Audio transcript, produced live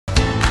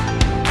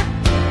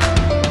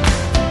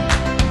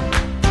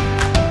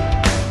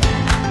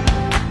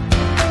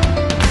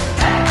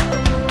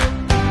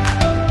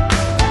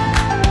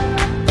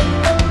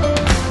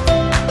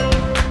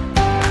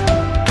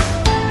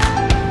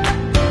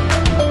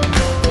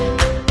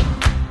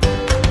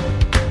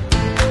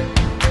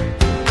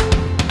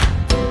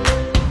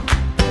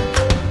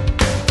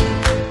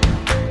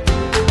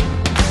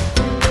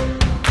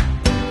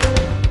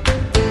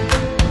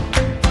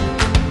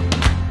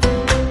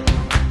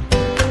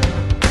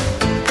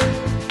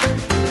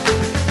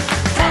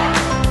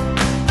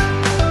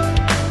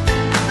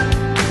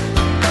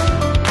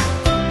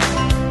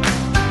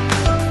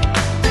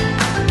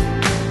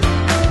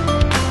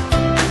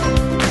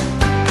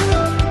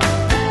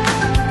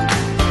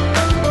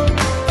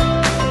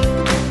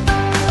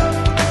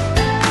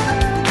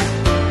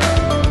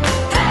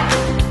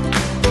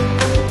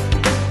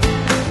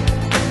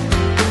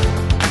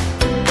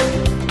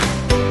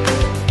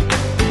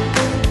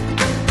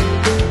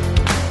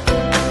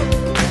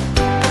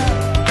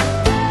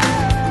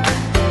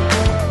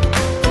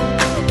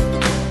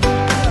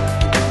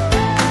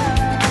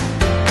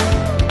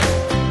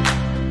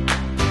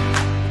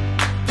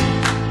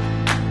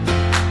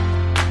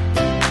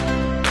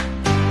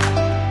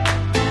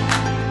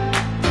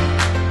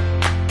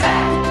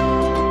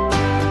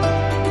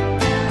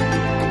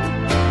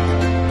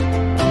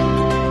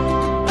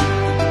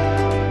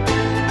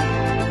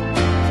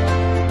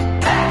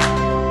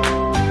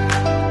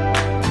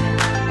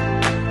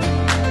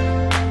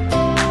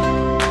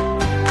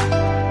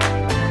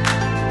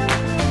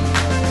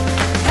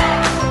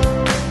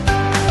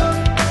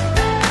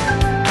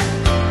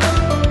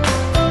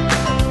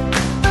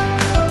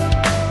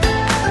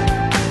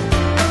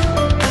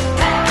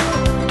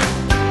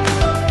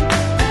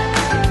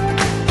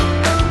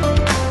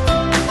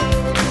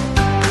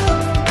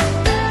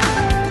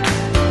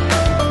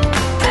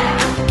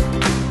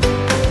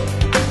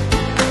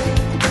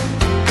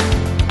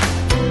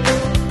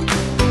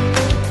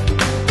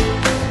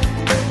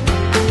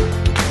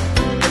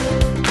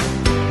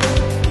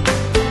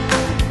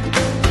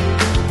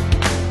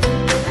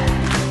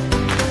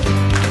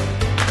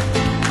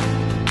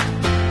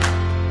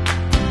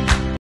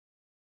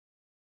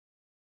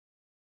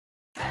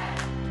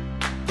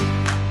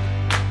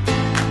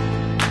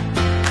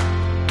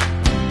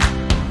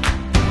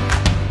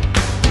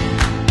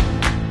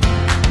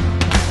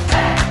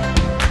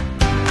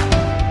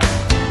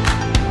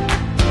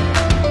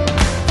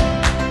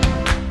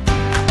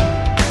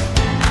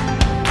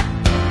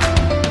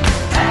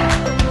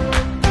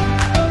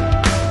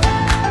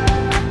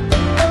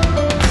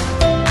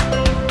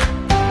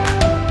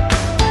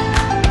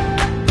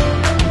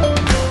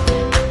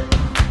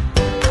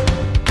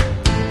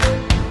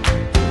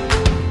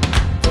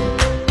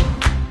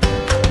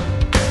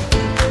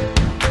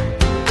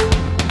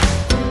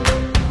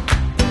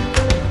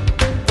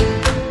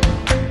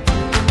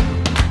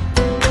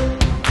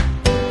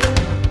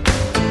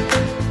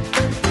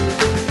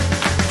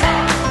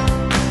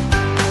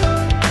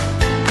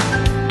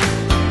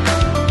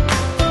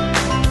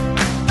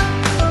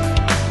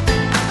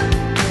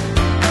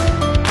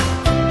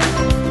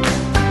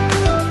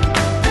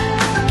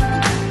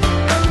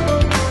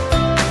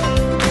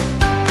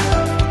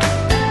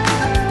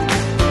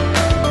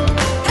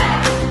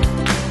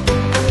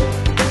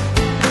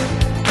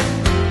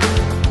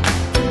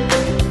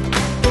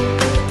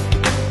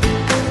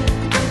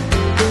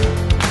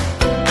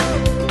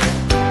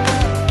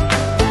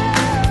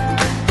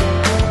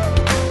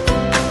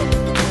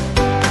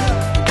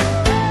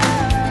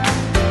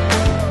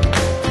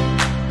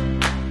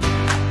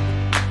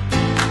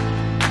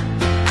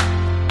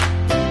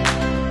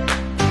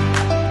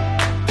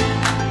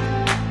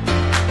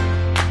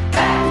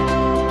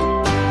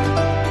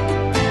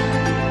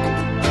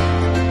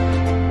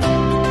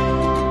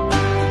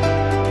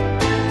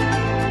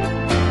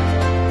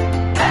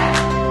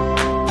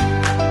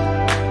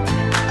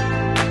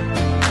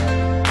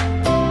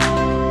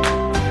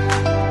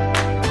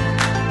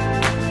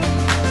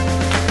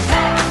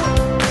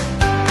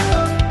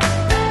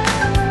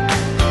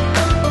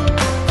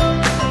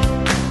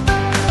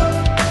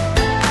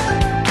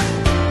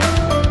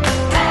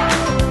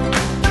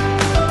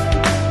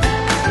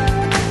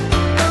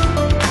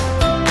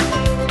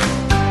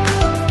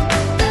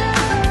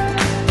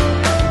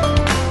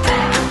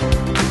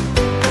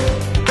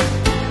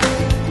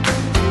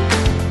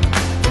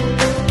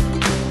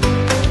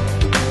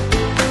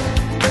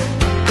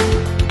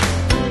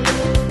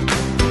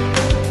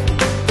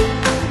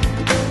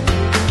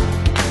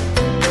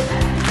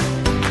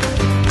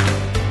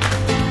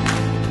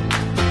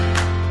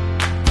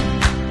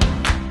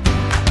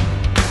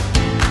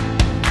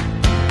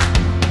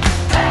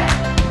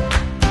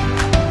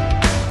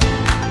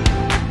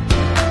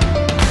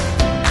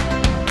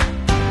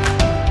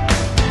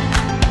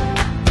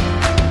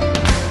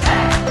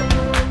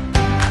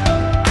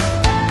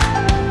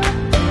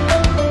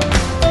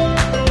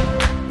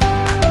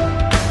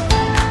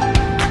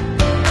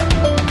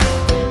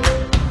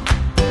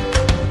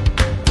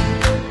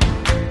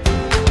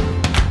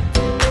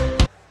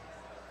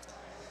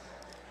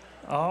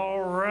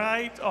All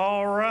right,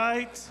 all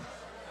right.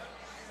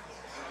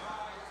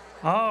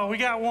 Oh, we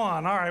got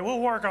one. All right,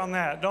 we'll work on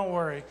that. Don't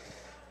worry.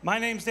 My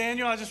name's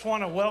Daniel. I just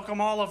want to welcome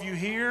all of you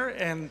here,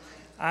 and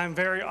I'm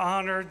very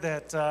honored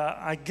that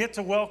I get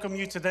to welcome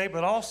you today,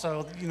 but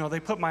also, they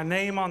put my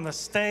name on the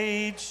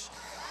stage,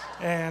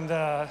 and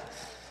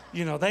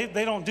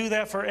they don't do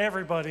that for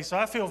everybody. So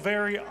I feel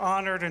very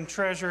honored and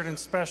treasured and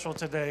special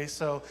today.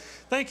 So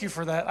thank you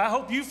for that. I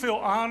hope you feel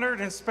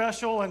honored and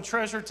special and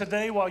treasured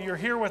today while you're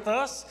here with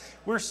us.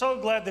 We're so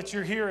glad that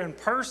you're here in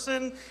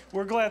person.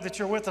 We're glad that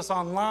you're with us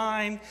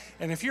online.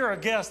 And if you're a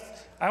guest,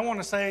 I want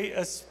to say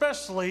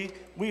especially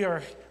we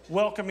are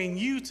welcoming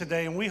you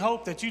today, and we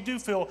hope that you do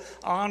feel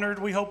honored.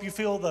 We hope you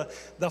feel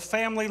the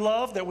family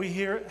love that we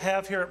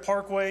have here at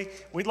Parkway.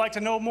 We'd like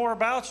to know more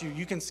about you.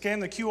 You can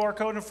scan the QR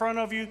code in front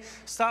of you.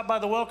 Stop by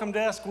the welcome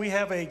desk. We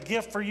have a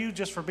gift for you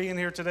just for being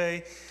here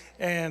today.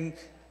 And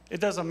it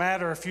doesn't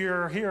matter if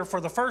you're here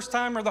for the first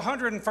time or the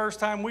 101st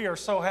time. We are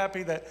so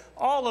happy that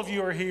all of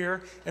you are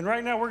here. And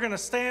right now we're going to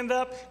stand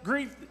up,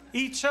 greet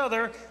each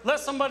other,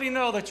 let somebody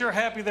know that you're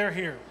happy they're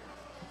here.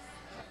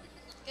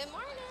 Good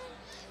morning.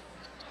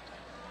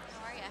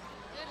 How are you?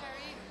 Good, how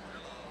are you?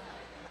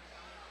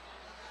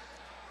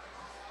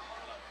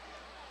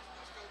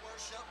 Let's go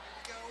worship.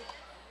 Go.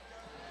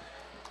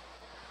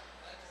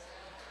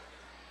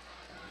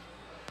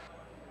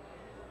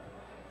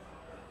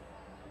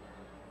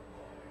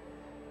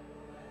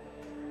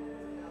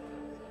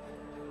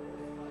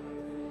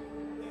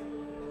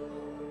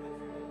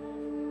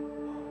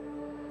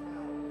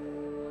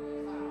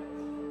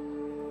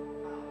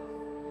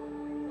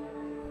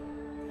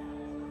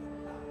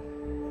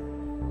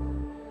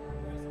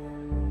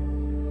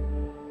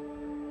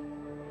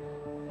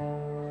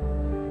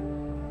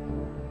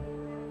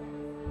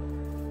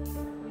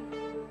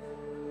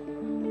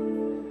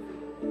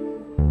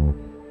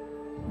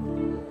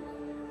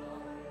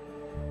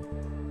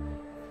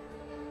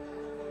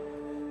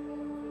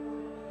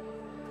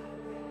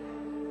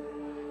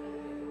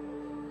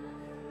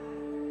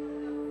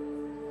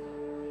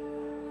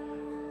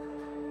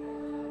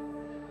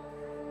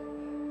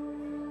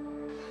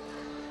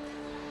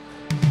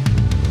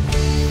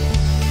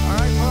 All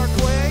right,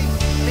 Parkway.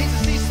 Need to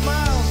see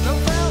smiles. No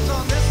frowns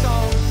on this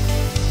song.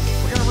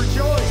 We're going to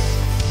rejoice.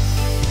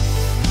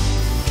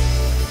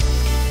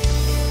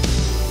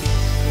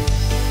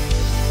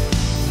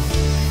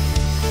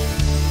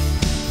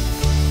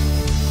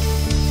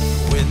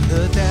 When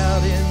the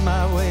doubt in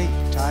my way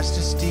tries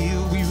to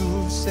steal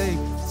you safe,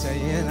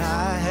 saying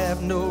I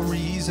have no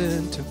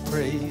reason to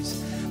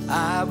praise,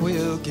 I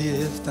will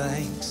give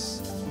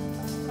thanks.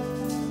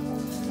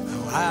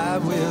 Oh, I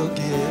will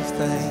give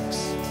thanks.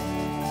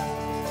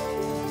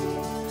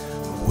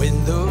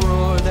 When the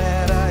roar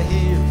that I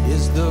hear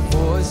is the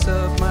voice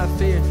of my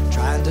fear,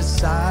 trying to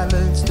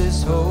silence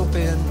this hope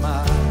in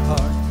my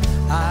heart,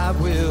 I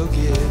will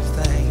give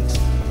thanks.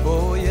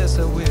 Oh, yes,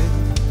 I will.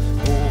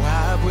 Oh,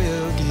 I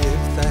will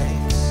give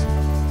thanks.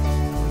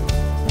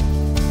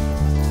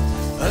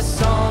 A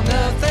song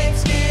of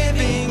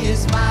thanksgiving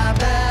is my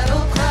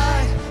battle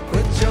cry.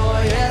 With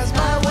joy as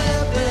my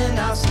weapon,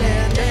 I'll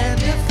stand and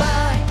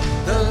defy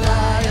the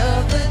lie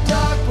of the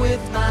dark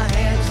with my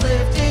hands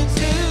lifted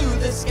to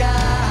the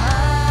sky.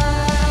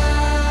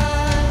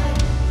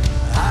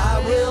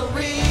 I will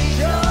rejoice.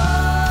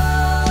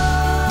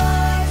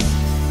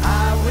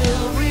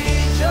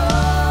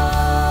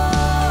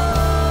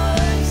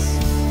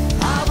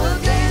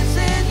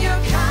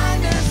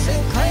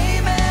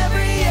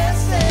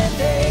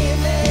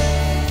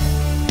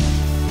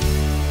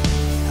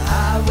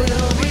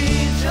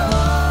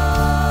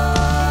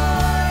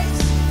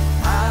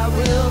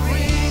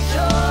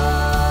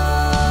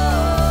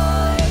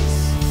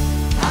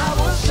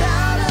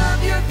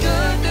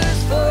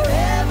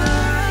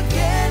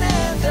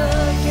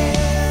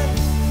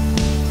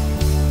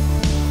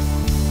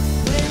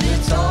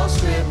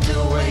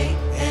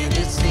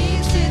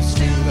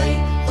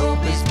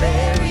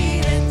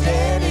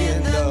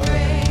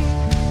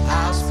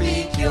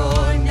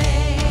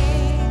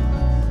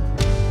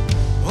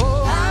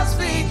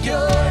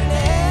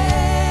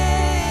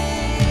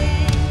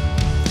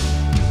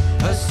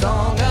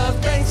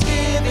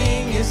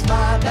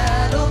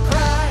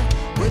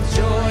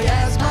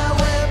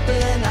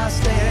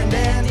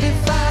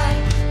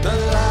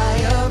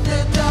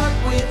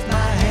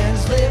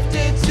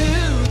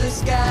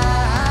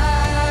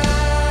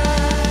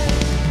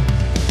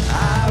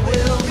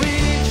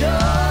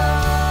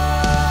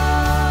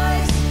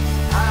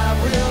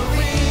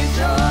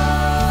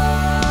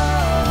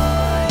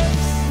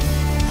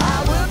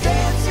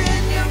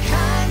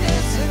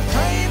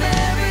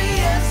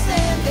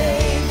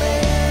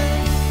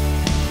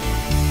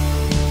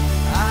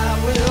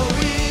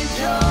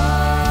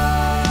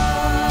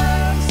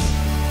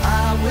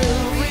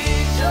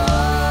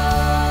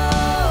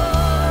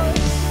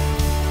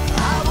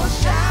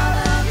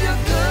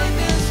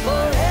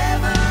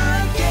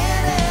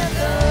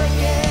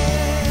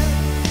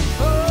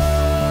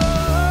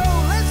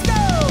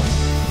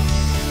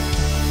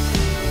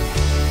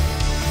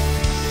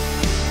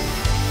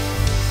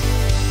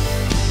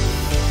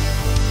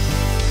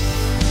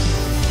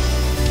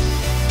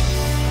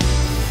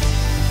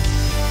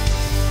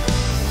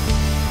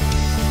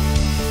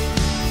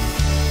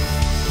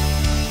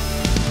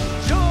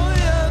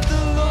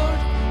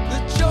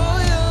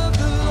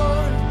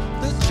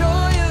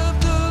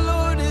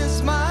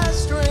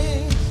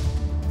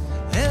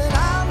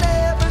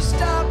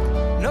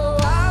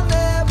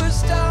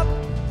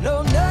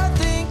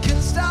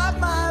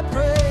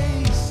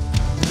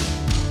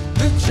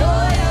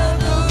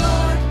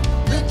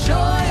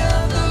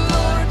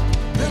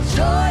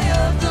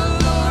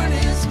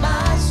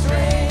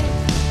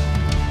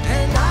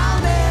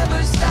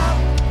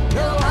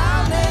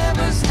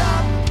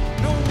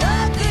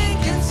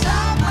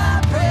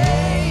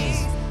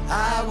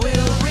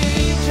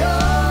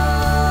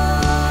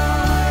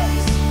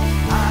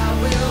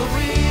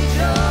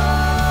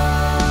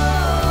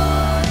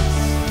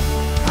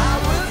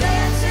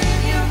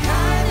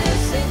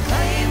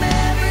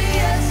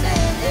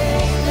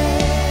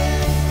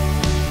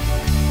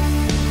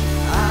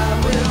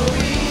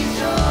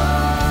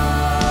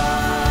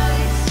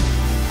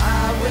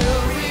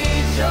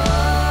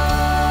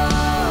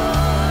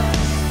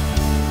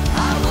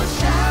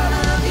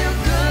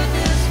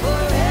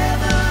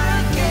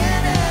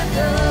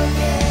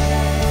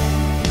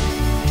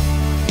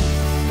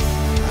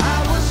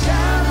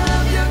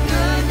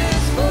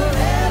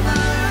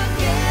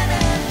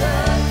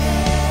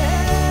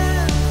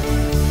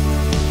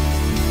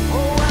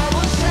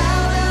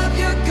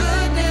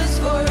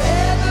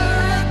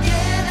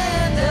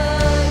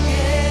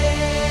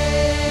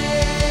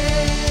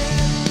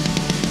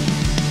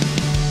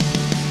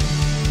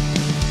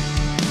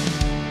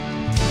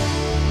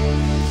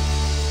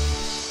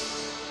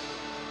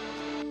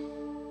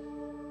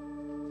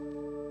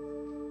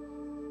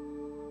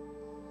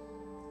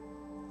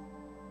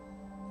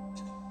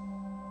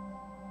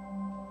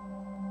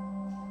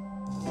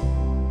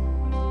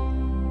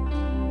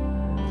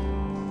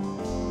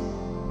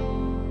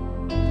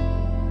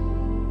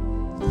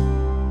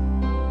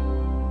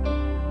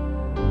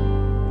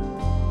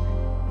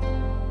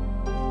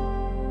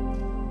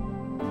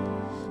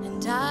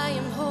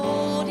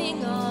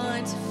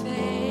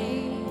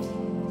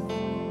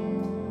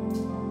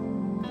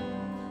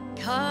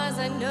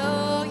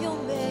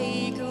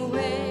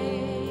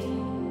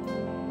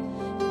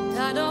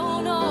 I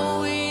don't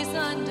always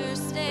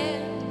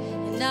understand,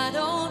 and I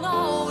don't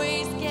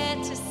always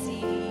get to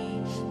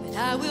see, but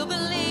I will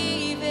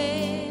believe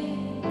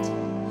it.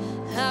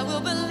 I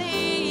will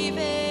believe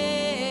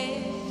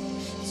it.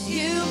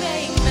 You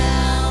make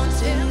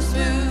mountains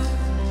move.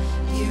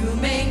 You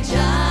make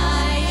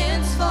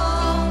giants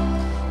fall.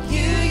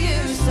 You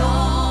use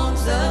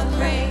songs of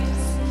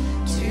praise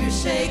to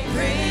shake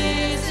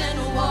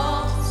prison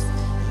walls.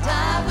 And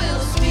I will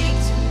speak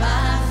to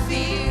my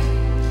fear.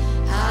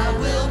 I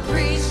will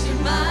preach to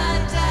my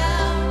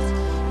doubt.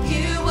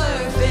 You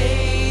were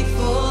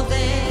faithful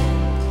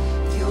then.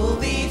 You'll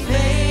be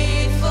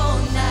faithful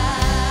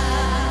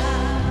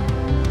now.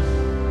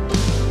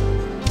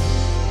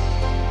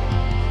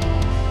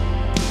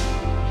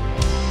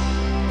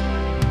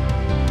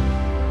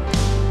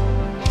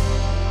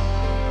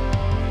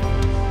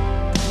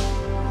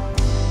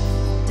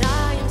 And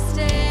I am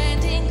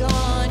standing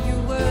on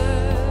your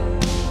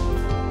word,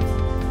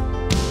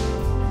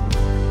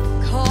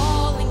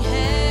 calling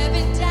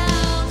heaven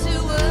down to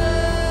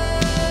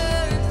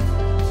earth.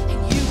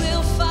 And you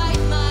will fight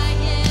my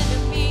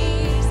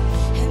enemies,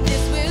 and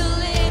this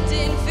will end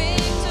in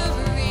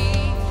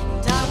victory.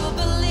 And I will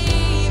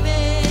believe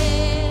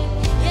it.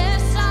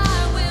 Yes,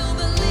 I will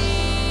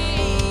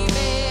believe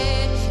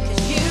it.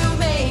 'Cause you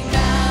make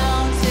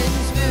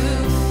mountains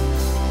move.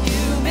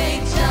 You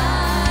make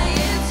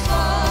giants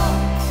fall.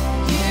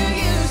 You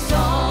use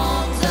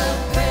songs of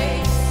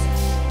praise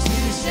to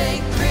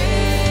shake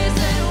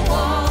prison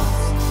walls.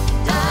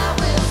 And I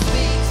will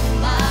speak to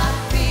my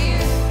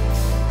fear.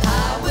 I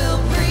will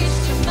preach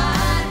to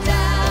my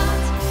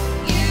doubt.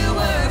 You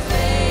were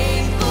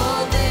faithful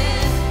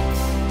then.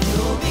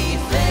 You'll be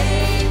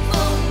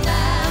faithful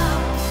now.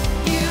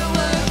 You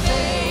were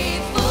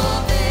faithful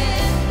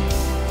then.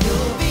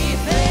 You'll be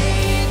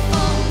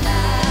faithful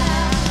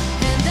now.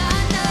 And I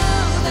know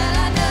that I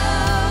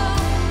know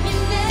you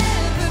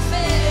never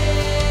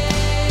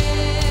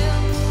fail.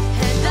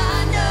 And I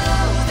know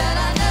that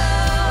I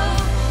know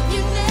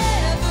you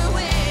never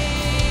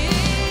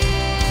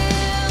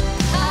will.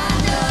 I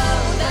know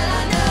that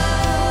I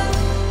know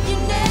you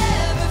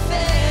never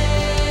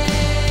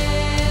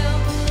fail.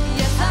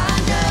 Yes, I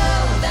know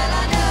that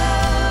I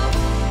know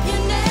you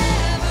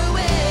never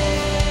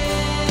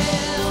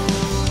will.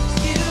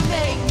 You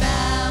make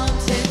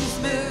mountains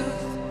move.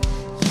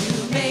 You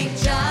make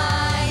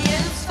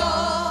giants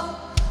fall.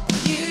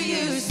 You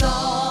use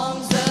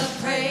songs of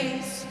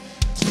praise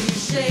to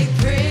shake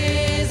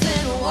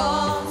prison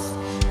walls.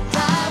 I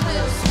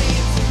will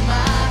speak to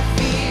my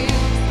fear.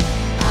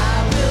 I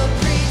will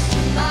preach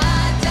to my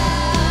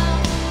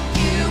doubt.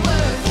 You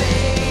were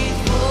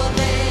faithful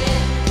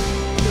then.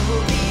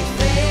 You'll be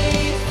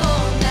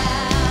faithful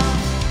now.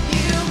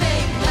 You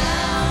make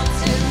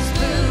mountains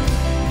move.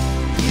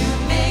 You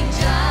make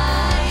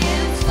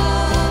giants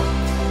fall.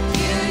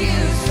 You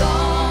use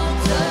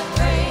songs of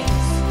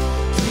praise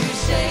to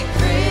shake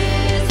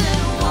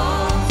prison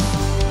walls.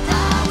 I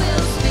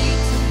will speak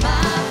to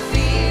my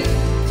fear.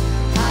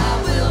 I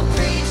will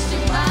preach to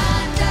my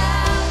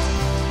doubt.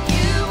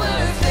 You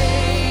were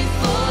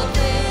faithful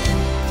then.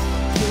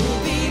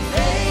 You'll be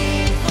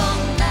faithful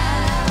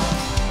now.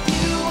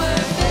 You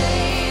were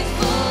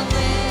faithful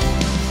then.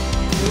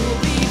 You'll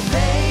be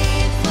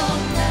faithful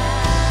now.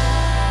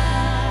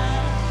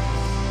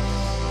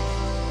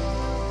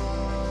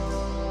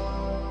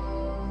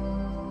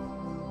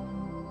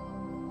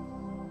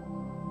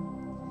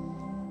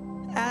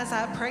 As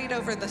I prayed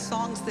over the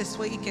songs this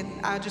week, and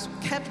I just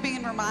kept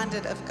being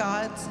reminded of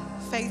God's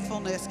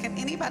faithfulness. Can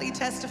anybody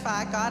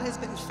testify God has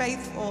been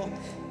faithful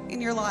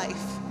in your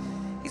life?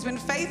 He's been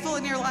faithful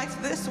in your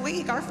life this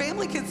week. Our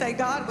family can say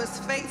God was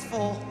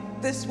faithful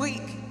this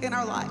week in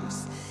our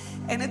lives.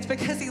 And it's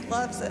because he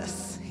loves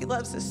us. He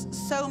loves us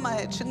so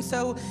much. And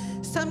so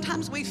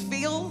sometimes we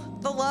feel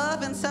the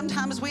love, and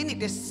sometimes we need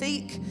to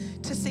seek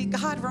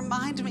God,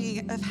 remind me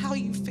of how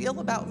you feel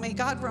about me.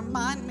 God,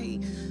 remind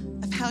me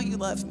of how you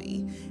love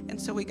me. And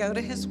so we go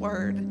to his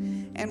word,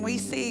 and we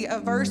see a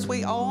verse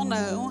we all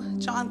know,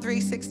 John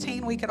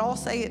 3:16. We could all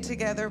say it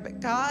together, but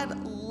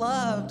God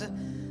loved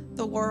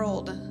the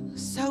world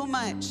so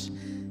much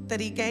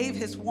that he gave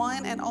his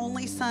one and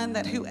only son,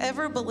 that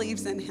whoever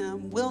believes in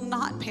him will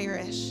not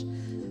perish,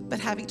 but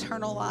have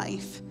eternal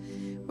life.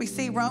 We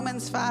see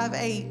Romans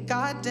 5:8.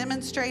 God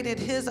demonstrated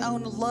his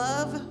own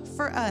love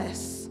for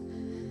us,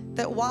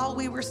 that while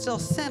we were still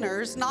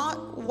sinners,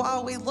 not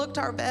while we looked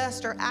our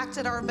best or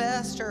acted our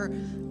best or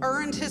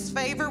earned his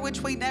favor,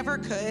 which we never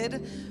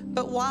could,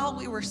 but while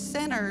we were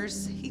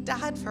sinners, he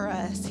died for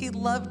us. He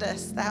loved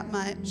us that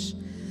much.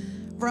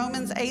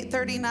 Romans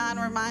 8:39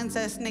 reminds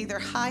us neither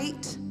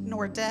height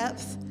nor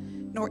depth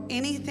nor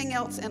anything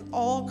else in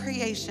all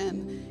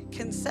creation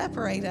can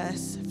separate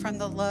us from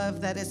the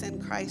love that is in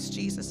Christ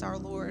Jesus our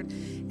Lord.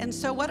 And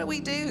so what do we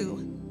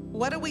do?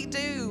 What do we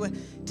do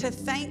to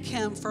thank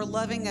him for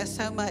loving us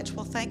so much?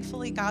 Well,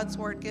 thankfully, God's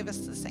word gives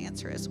us this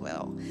answer as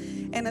well.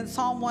 And in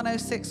Psalm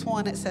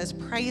 106:1, it says,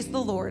 praise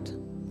the Lord.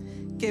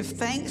 Give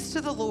thanks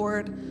to the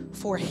Lord,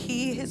 for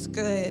he is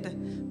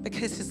good,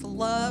 because his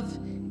love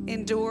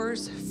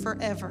endures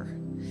forever.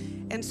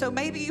 And so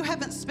maybe you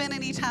haven't spent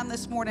any time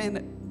this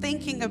morning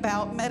thinking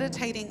about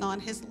meditating on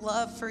his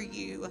love for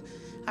you.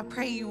 I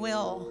pray you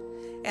will.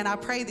 And I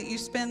pray that you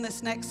spend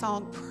this next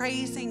song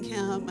praising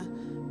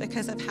him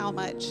because of how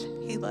much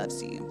he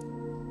loves you.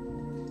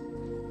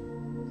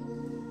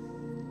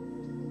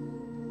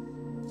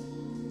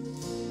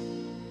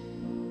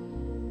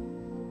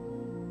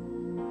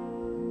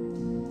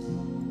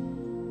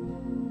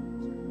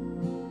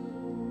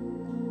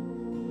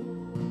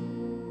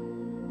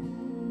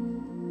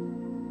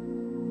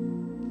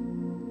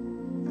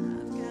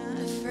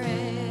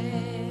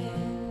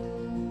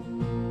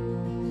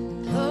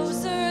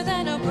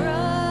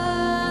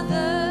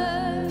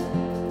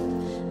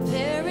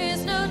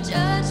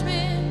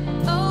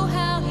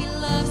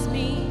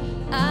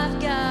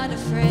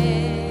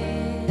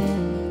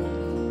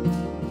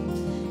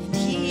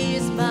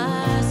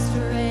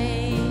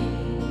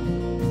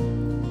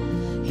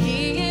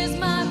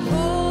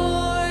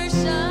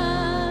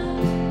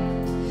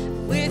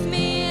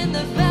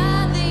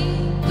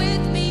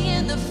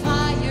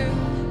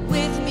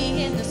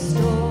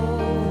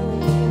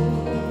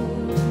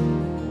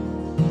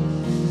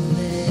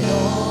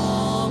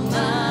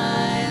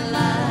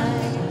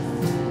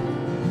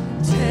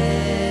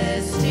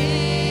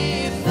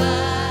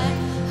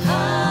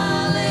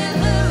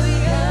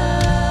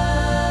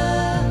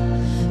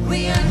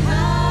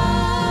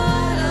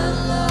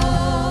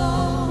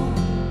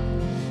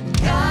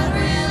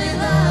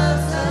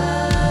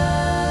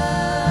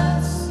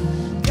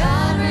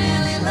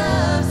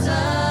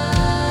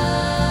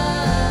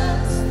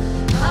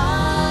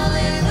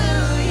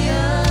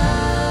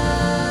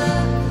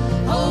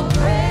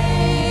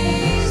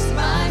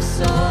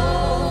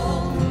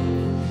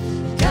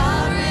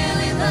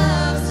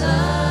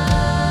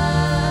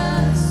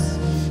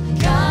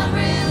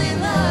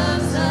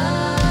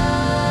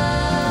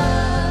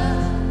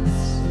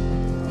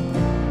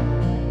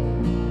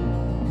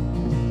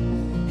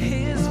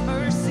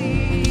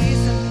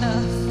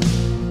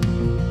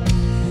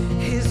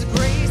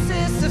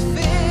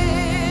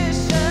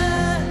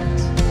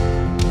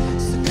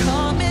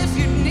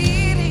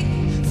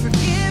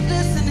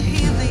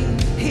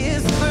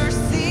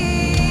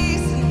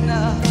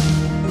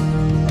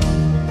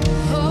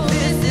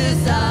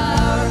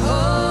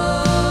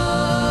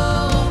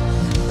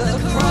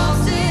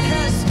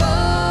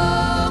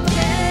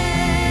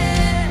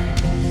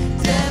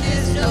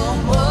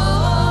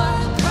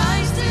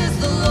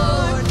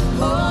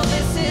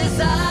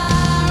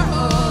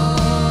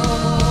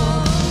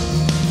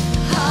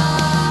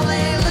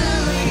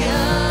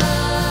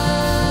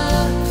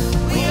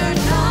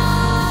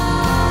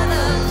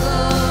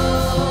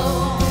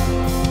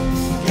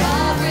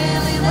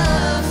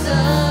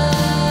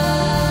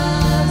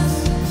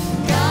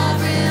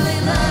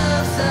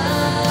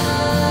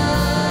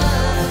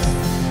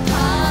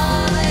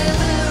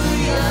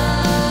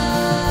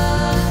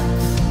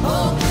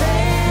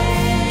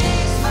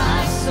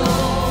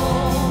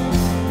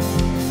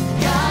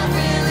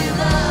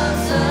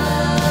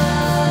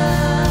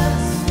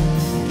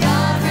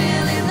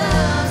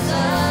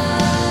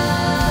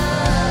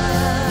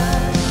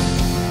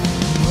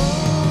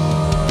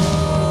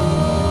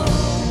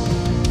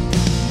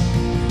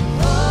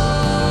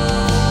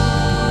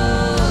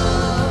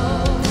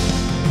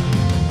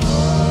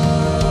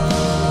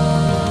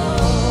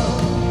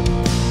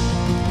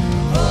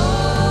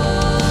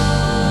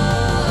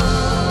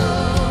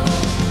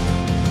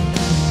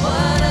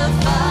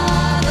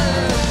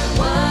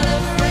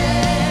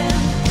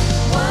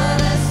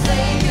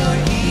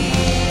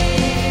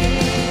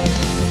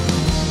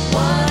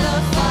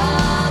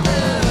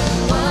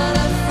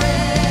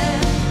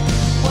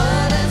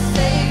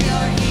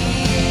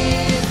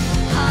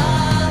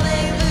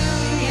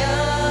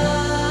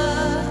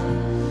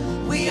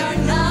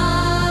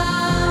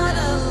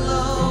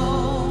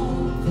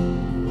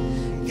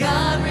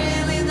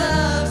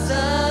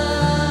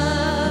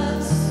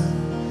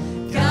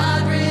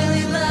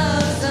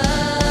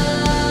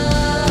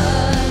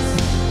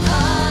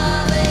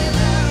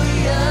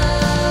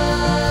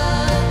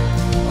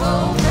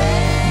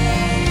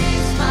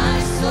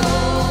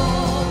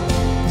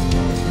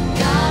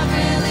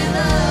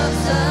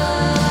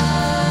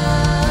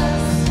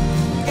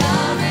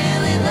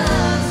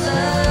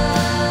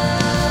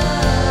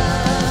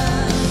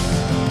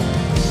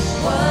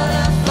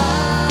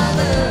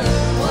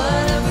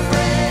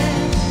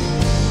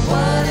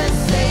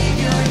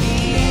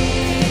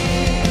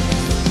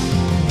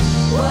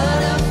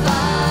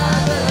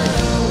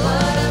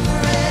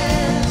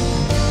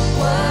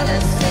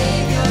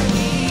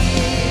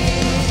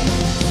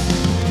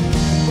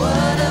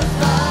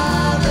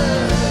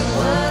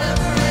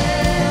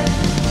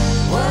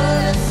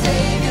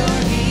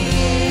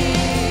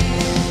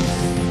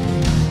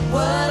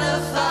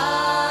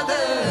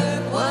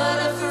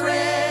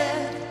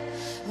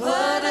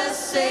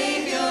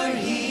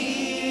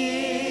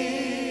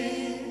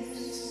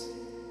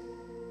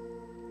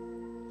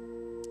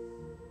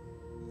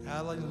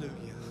 Hallelujah.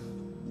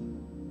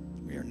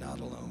 We are not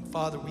alone.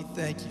 Father, we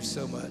thank you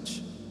so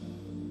much.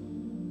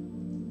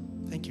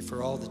 Thank thank you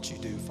for all that you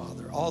do,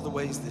 Father, all the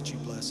ways that you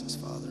bless us,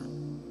 Father.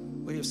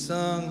 We have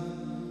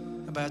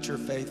sung about your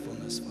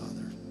faithfulness,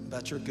 Father,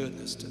 about your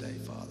goodness today,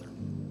 Father.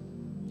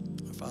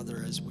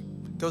 Father, as we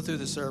go through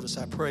the service,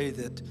 I pray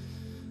that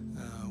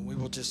we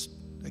will just,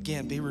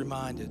 again, be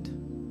reminded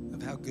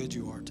of how good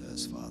you are to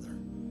us, Father.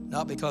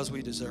 Not because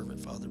we deserve it,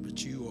 Father,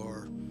 but you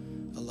are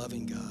a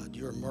loving God.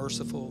 You're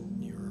merciful.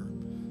 You're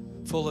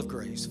full of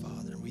grace,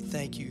 Father. And we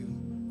thank you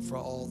for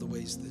all the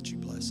ways that you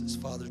bless us.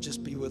 Father,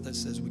 just be with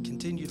us as we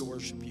continue to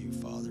worship you,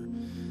 Father.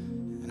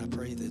 And I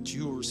pray that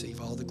you will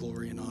receive all the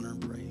glory and honor and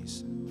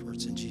praise. For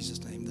it's in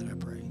Jesus' name that I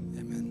pray.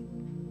 Amen.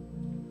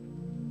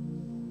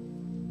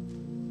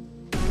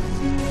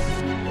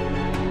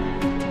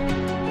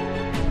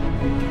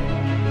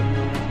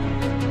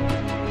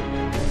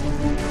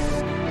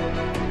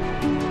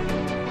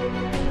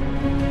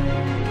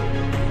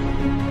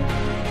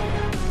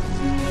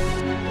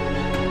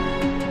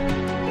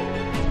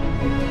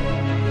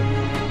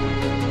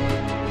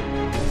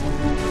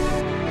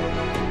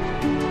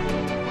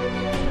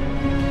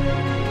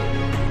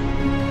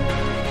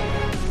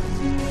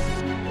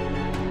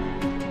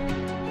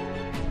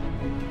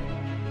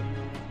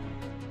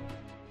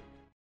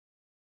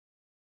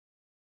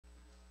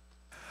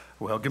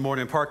 Well, good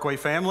morning, Parkway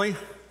family.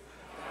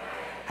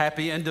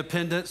 Happy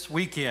Independence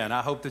Weekend.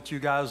 I hope that you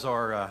guys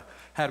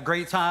had a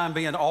great time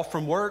being off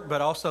from work,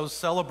 but also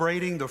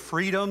celebrating the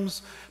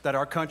freedoms that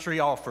our country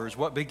offers.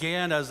 What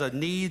began as a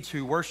need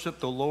to worship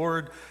the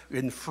Lord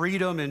in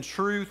freedom and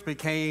truth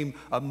became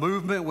a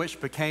movement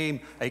which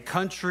became a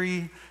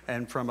country,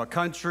 and from a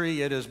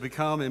country it has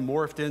become and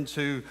morphed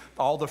into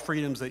all the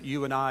freedoms that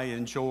you and I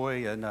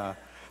enjoy. And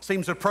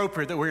seems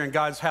appropriate that we're in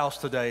God's house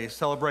today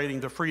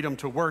celebrating the freedom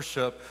to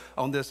worship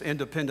on this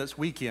Independence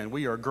Weekend.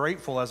 We are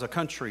grateful as a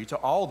country to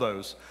all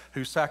those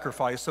who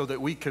sacrificed so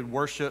that we could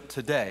worship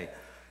today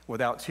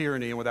without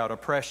tyranny and without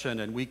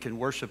oppression, and we can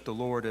worship the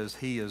Lord as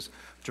He is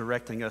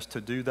directing us to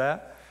do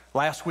that.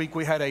 Last week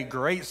we had a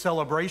great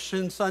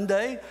celebration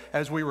Sunday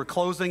as we were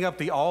closing up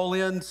the All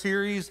In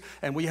series,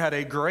 and we had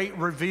a great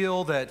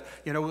reveal that,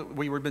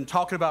 we've been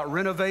talking about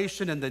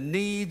renovation and the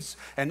needs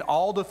and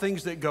all the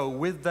things that go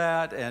with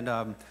that,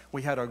 and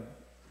we had a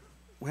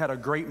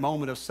great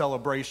moment of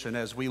celebration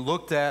as we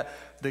looked at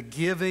the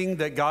giving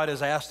that God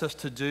has asked us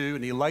to do,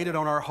 and He laid it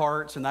on our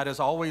hearts, and that is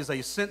always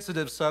a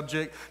sensitive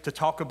subject to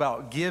talk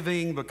about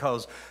giving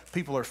because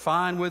people are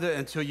fine with it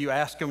until you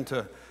ask them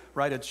to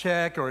write a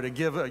check or to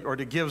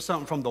give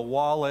something from the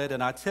wallet.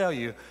 And I tell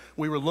you,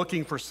 we were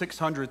looking for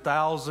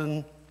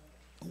 $600,000.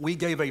 We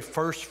gave a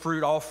first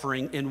fruit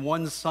offering in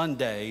one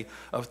Sunday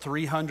of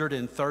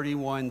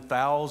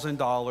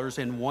 $331,000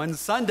 in one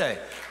Sunday,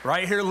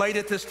 right here laid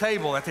at this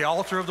table at the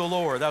altar of the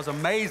Lord. That was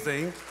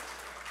amazing.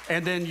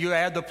 And then you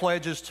add the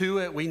pledges to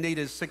it. We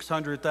needed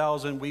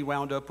 $600,000. We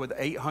wound up with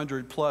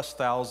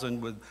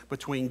 $800,000+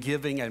 between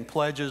giving and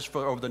pledges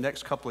for over the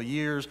next couple of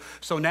years.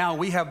 So now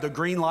we have the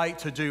green light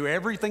to do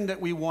everything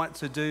that we want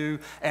to do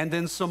and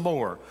then some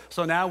more.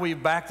 So now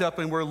we've backed up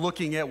and we're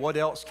looking at what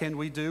else can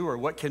we do or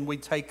what can we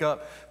take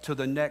up to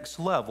the next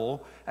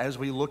level as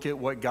we look at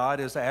what God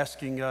is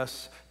asking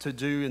us to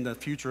do in the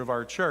future of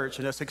our church.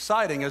 And it's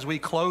exciting as we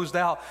closed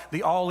out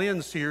the All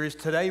In series.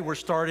 Today we're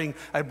starting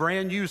a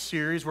brand new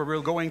series where we're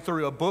going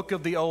through a book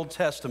of the Old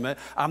Testament.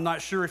 I'm not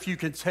sure if you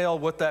can tell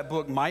what that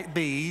book might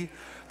be.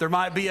 There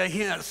might be a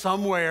hint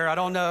somewhere. I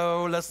don't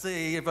know. Let's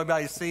see if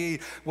everybody see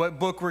what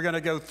book we're going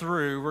to go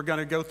through. We're going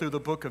to go through the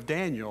book of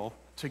Daniel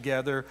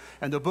together.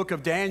 And the book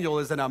of Daniel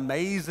is an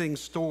amazing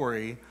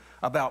story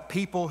about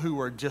people who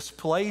were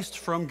displaced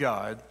from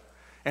God,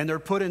 and they're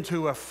put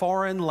into a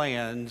foreign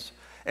land,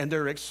 and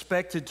they're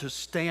expected to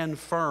stand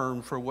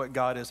firm for what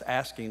God is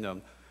asking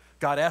them.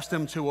 God asked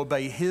them to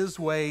obey His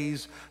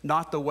ways,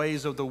 not the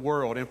ways of the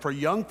world. And for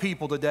young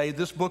people today,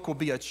 this book will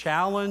be a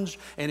challenge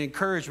and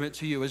encouragement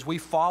to you as we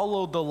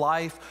follow the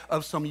life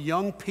of some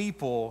young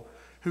people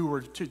who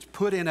were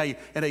put in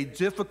a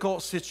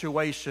difficult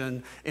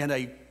situation in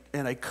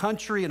a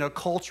country and a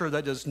culture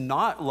that does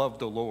not love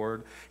the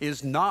Lord,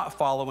 is not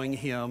following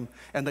Him,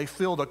 and they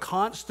feel the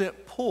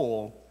constant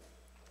pull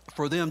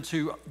for them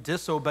to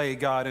disobey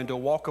God and to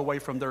walk away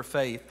from their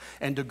faith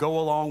and to go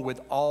along with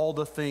all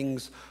the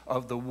things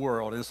of the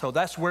world. And so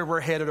that's where we're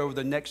headed over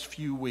the next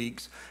few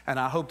weeks. And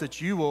I hope that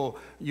you will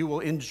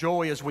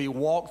enjoy as we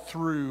walk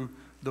through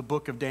the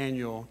book of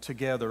Daniel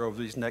together over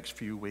these next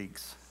few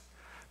weeks.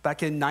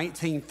 Back in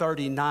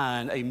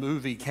 1939, a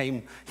movie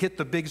hit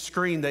the big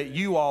screen that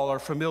you all are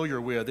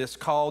familiar with. It's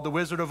called The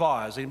Wizard of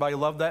Oz. Anybody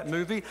love that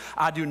movie?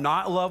 I do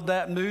not love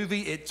that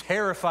movie. It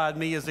terrified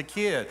me as a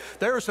kid.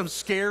 There are some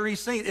scary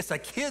scenes. It's a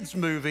kid's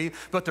movie,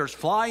 but there's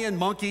flying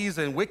monkeys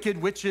and wicked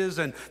witches,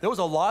 and there was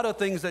a lot of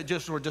things that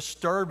just were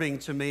disturbing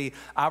to me.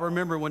 I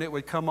remember when it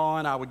would come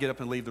on, I would get up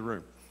and leave the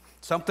room.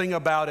 Something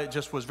about it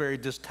just was very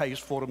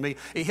distasteful to me.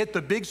 It hit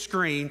the big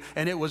screen,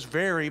 and it was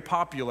very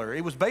popular.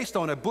 It was based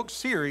on a book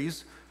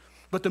series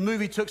But the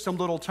movie took some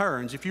little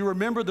turns. If you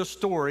remember the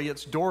story,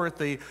 it's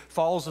Dorothy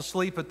falls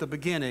asleep at the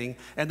beginning,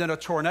 and then a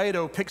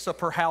tornado picks up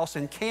her house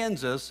in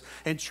Kansas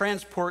and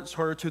transports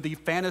her to the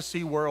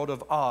fantasy world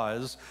of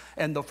Oz.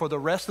 And for the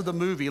rest of the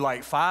movie,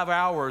 like 5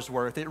 hours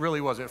worth, it really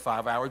wasn't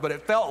 5 hours, but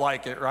it felt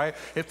like it, right?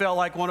 It felt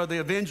like one of the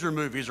Avenger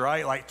movies,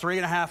 right? Like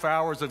 3.5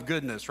 hours of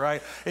goodness,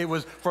 right? It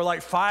was for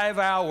like 5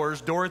 hours,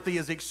 Dorothy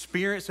is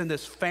experiencing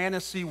this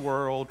fantasy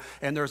world,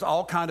 and there's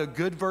all kind of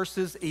good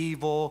versus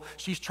evil.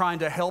 She's trying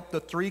to help the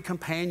three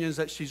companions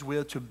that she's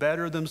with to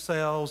better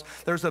themselves.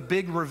 There's a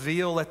big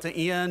reveal at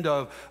the end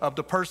of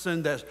the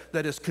person that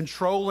is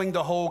controlling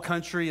the whole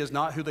country is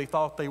not who they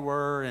thought they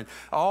were, and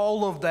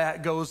all of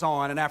that goes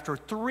on. And after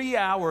 3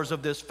 hours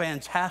of this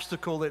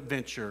fantastical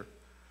adventure,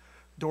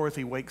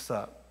 Dorothy wakes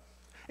up,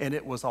 and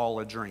it was all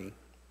a dream.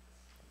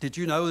 Did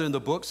you know that in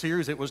the book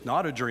series, it was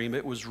not a dream,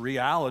 it was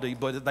reality,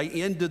 but they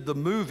ended the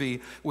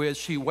movie with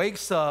she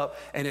wakes up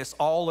and it's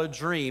all a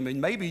dream, and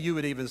maybe you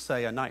would even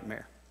say a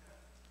nightmare.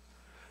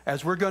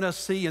 As we're going to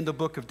see in the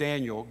book of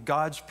Daniel,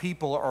 God's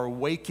people are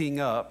waking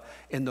up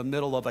in the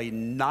middle of a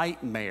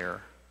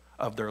nightmare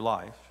of their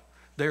life.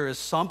 There is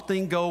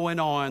something going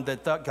on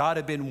that God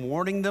had been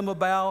warning them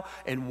about.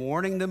 And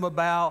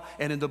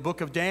in the book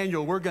of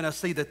Daniel, we're going to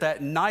see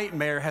that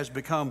nightmare has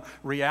become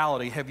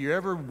reality. Have you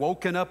ever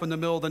woken up in the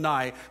middle of the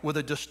night with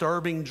a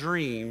disturbing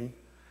dream,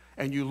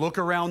 and you look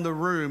around the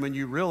room and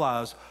you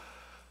realize,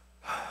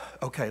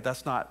 okay,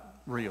 that's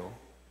not real.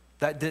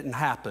 That didn't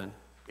happen.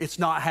 It's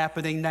not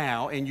happening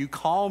now, and you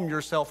calm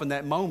yourself in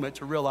that moment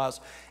to realize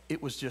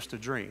it was just a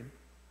dream.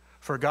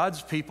 For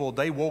God's people,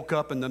 they woke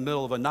up in the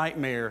middle of a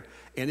nightmare,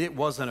 and it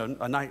wasn't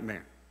a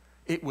nightmare.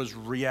 It was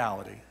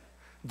reality.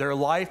 Their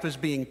life is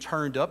being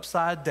turned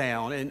upside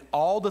down, and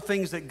all the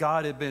things that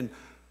God had been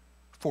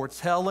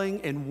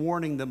foretelling and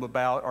warning them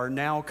about are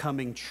now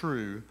coming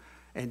true,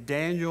 and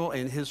Daniel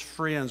and his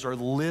friends are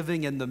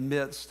living in the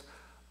midst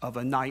of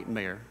a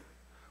nightmare.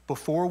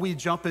 Before we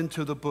jump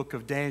into the book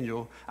of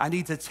Daniel, I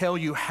need to tell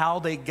you how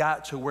they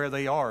got to where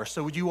they are.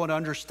 So you want to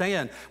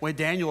understand when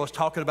Daniel is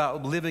talking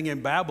about living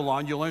in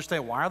Babylon, you'll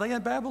understand, why are they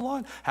in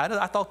Babylon?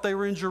 I thought they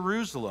were in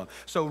Jerusalem.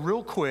 So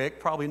real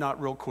quick, probably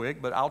not real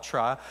quick, but I'll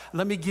try.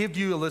 Let me give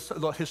you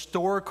a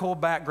historical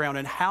background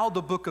and how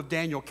the book of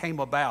Daniel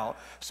came about,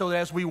 so that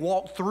as we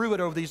walk through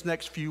it over these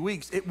next few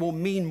weeks, it will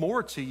mean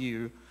more to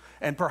you,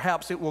 and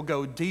perhaps it will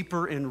go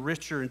deeper and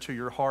richer into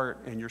your heart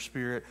and your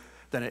spirit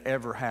than it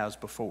ever has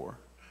before.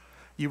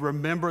 You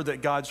remember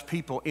that God's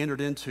people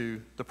entered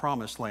into the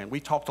promised land. We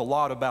talked a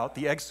lot about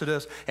the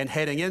Exodus and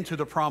heading into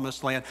the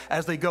promised land.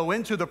 As they go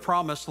into the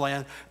promised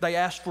land, they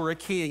asked for a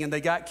king, and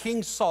they got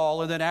King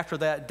Saul, and then after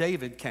that,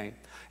 David came.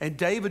 And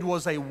David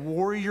was a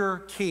warrior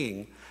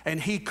king, and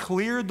he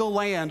cleared the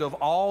land of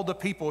all the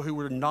people who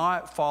were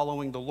not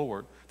following the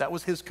Lord. That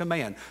was his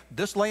command.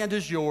 This land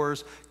is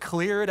yours,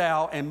 clear it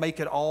out and make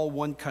it all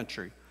one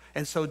country.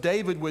 And so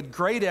David, with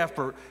great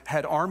effort,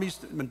 had armies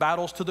and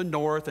battles to the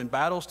north and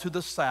battles to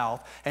the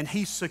south, and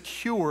he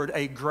secured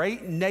a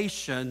great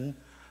nation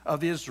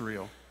of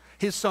Israel.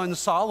 His son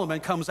Solomon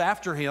comes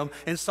after him,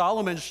 and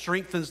Solomon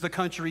strengthens the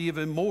country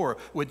even more.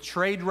 With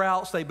trade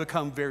routes, they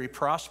become very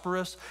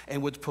prosperous,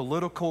 and with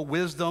political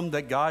wisdom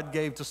that God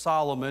gave to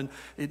Solomon,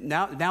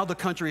 now the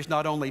country is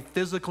not only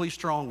physically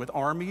strong with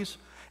armies,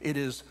 it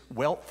is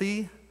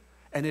wealthy,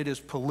 and it is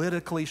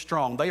politically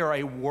strong. They are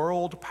a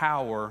world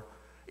power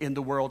in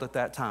the world at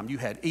that time. You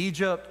had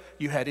Egypt,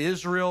 you had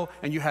Israel,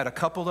 and you had a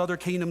couple other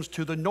kingdoms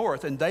to the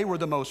north, and they were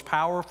the most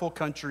powerful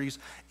countries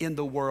in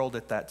the world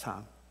at that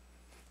time.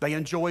 They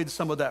enjoyed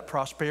some of that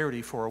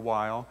prosperity for a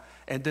while,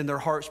 and then their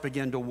hearts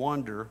began to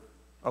wander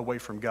away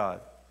from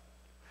God.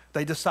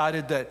 They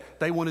decided that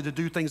they wanted to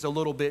do things a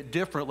little bit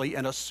differently,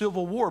 and a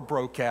civil war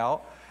broke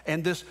out.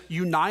 And this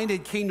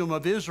united kingdom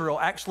of Israel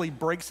actually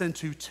breaks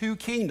into two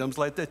kingdoms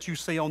like that you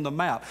see on the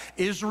map.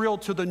 Israel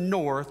to the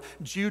north,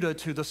 Judah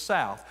to the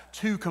south.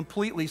 Two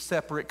completely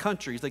separate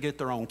countries. They get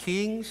their own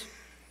kings,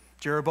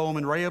 Jeroboam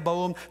and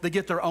Rehoboam. They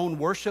get their own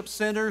worship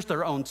centers,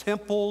 their own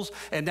temples,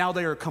 and now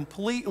they are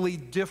completely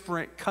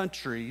different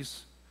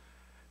countries.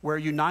 Where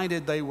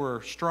united they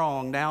were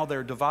strong, now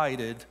they're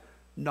divided,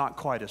 not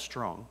quite as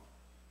strong.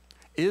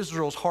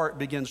 Israel's heart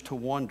begins to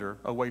wander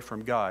away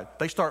from God.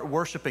 They start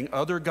worshiping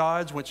other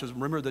gods, which is,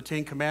 remember the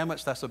 10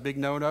 Commandments, that's a big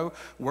no-no.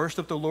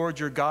 Worship the Lord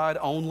your God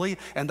only,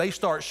 and they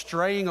start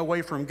straying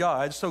away from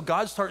God. So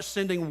God starts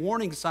sending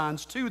warning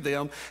signs to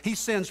them. He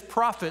sends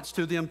prophets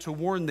to them to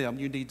warn them,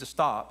 you need to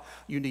stop,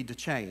 you need to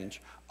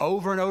change.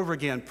 Over and over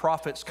again,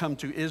 prophets come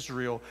to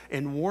Israel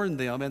and warn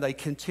them, and they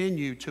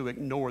continue to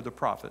ignore the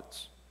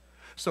prophets.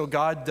 So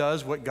God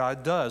does what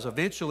God does.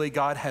 Eventually,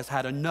 God has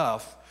had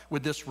enough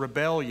with this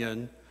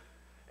rebellion.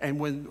 And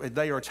when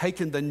they are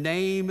taking the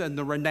name and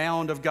the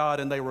renown of God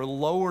and they were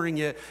lowering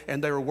it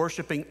and they were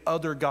worshiping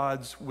other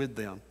gods with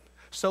them.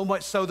 So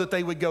much so that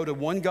they would go to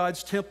one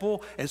God's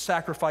temple and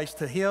sacrifice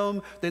to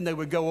him. Then they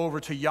would go over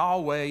to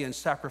Yahweh and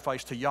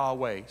sacrifice to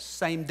Yahweh.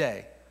 Same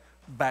day,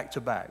 back to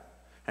back.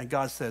 And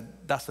God said,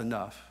 that's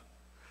enough.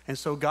 And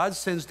so God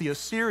sends the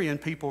Assyrian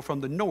people from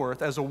the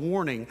north as a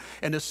warning.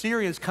 And the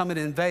Assyrians come and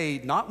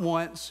invade not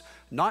once,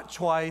 not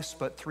twice,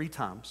 but 3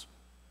 times.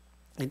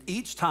 And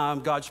each time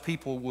God's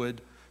people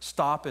would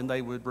stop and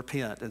they would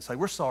repent and say,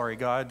 we're sorry,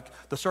 God.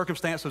 The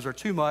circumstances are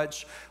too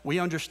much. We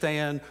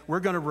understand.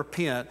 We're going to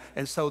repent.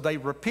 And so they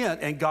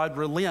repent, and God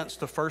relents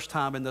the first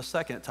time and the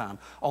second time.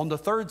 On the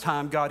third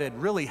time, God had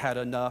really had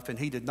enough, and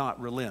he did not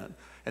relent.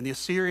 And the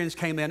Assyrians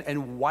came in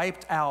and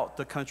wiped out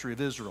the country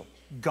of Israel.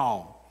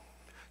 Gone.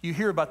 You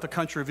hear about the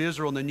country of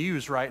Israel in the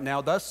news right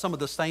now. That's some of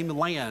the same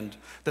land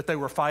that they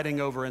were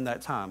fighting over in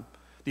that time.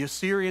 The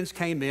Assyrians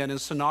came in,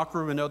 and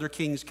Sennacherib and other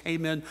kings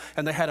came in,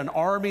 and they had an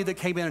army that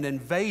came in and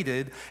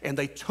invaded, and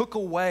they took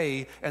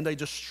away and they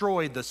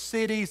destroyed the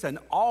cities and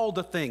all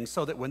the things,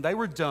 so that when they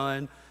were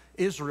done,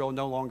 Israel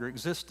no longer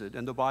existed,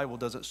 and the Bible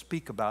doesn't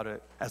speak about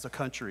it as a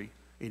country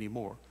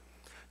anymore.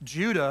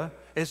 Judah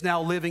is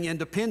now living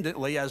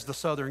independently as the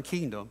southern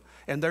kingdom,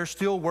 and they're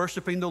still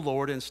worshiping the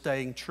Lord and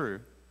staying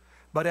true.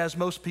 But as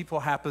most people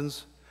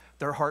happens,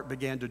 their heart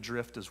began to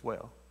drift as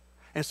well.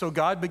 And so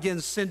God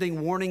begins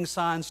sending warning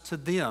signs to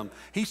them.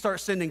 He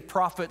starts sending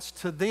prophets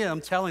to them,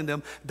 telling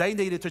them they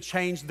needed to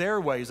change their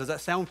ways. Does that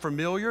sound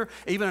familiar?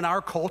 Even in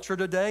our culture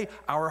today,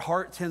 our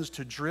heart tends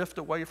to drift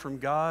away from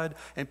God,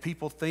 and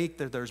people think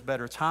that there's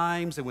better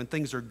times, and when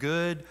things are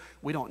good,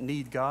 we don't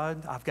need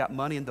God. I've got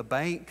money in the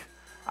bank.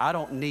 I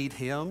don't need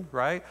him,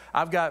 right?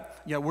 I've got,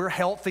 we're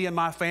healthy in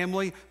my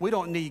family. We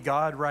don't need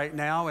God right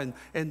now.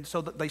 And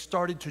so they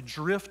started to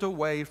drift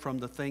away from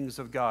the things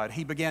of God.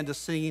 He began to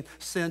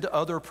send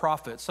other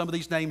prophets. Some of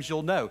these names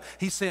you'll know.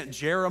 He sent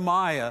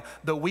Jeremiah,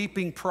 the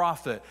weeping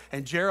prophet.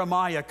 And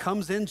Jeremiah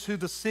comes into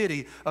the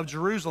city of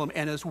Jerusalem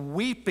and is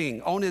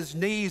weeping, on his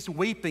knees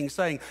weeping,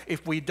 saying,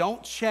 if we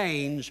don't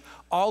change,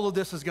 all of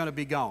this is going to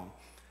be gone.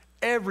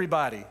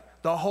 Everybody,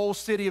 the whole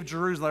city of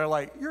Jerusalem, they're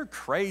like, you're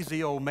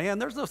crazy, old man.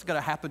 There's nothing going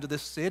to happen to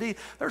this city.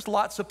 There's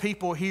lots of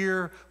people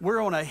here. We're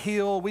on a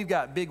hill. We've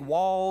got big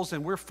walls,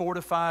 and we're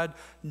fortified.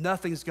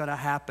 Nothing's going to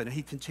happen. And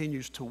he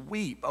continues to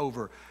weep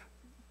over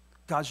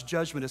God's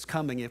judgment is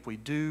coming if we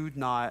do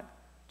not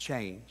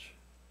change.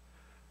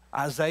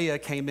 Isaiah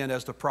came in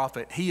as the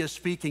prophet. He is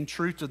speaking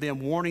truth to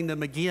them, warning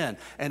them again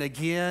and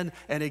again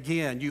and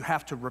again. You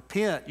have to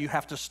repent. You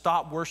have to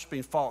stop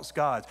worshiping false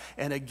gods.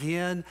 And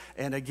again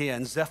and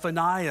again.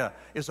 Zephaniah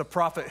is a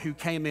prophet who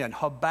came in.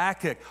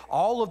 Habakkuk.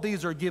 All of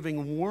these are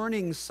giving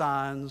warning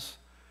signs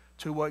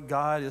to what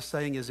God is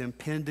saying is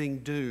impending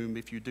doom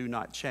if you do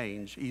not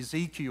change.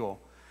 Ezekiel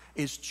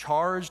is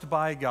charged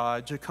by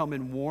God to come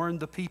and warn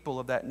the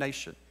people of that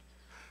nation.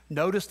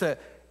 Notice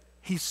that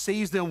he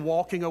sees them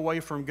walking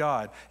away from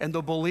God, and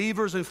the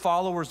believers and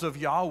followers of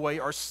Yahweh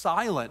are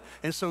silent.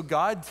 And so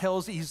God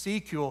tells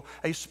Ezekiel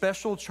a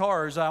special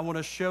charge I want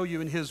to show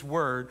you in his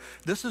word.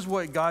 This is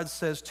what God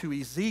says to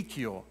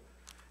Ezekiel.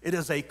 It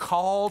is a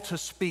call to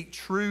speak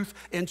truth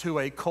into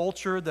a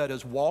culture that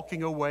is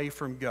walking away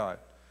from God.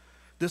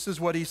 This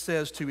is what he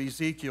says to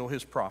Ezekiel,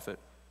 his prophet.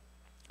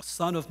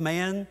 Son of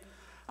man,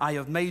 I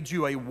have made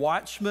you a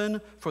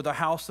watchman for the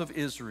house of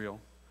Israel.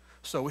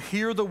 So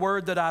hear the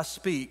word that I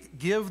speak.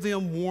 Give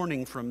them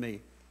warning from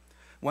me.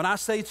 When I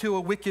say to a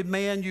wicked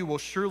man, you will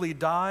surely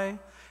die,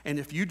 and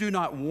if you do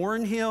not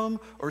warn him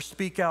or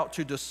speak out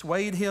to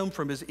dissuade him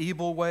from his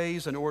evil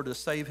ways in order to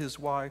save his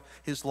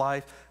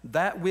life,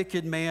 that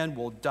wicked man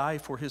will die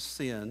for his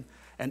sin,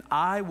 and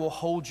I will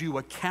hold you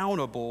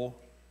accountable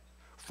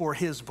for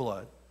his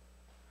blood.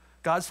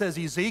 God says,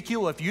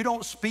 Ezekiel, if you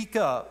don't speak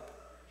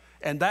up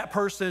and that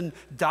person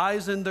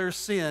dies in their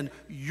sin,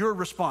 you're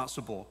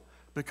responsible,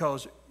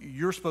 because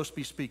you're supposed to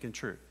be speaking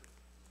truth.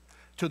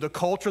 To the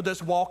culture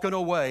that's walking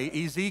away,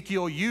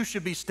 Ezekiel, you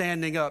should be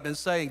standing up and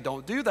saying,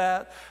 don't do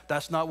that.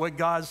 That's not what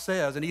God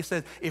says. And he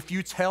said, if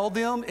you tell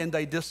them and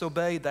they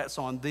disobey, that's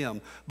on them.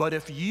 But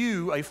if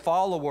you, a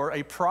follower,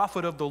 a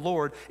prophet of the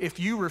Lord, if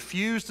you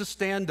refuse to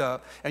stand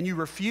up and you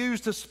refuse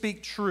to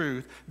speak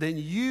truth, then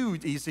you,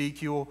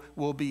 Ezekiel,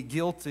 will be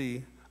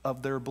guilty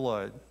of their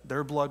blood.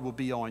 Their blood will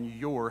be on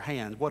your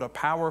hands. What a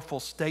powerful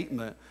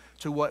statement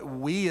to what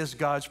we as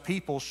God's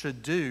people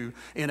should do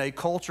in a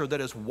culture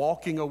that is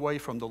walking away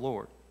from the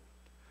Lord.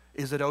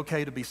 Is it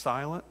okay to be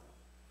silent?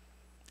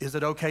 Is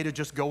it okay to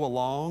just go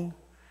along?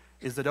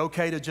 Is it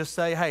okay to just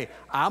say, hey,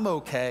 I'm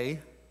okay.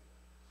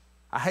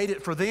 I hate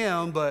it for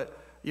them, but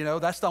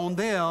that's on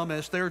them, and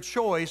it's their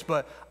choice,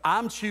 but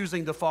I'm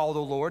choosing to follow the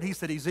Lord. He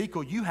said,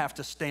 Ezekiel, you have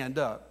to stand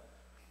up.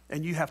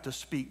 And you have to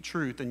speak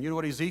truth. And you know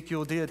what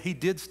Ezekiel did? He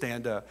did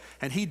stand up.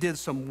 And he did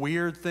some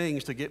weird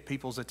things to get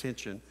people's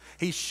attention.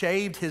 He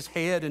shaved his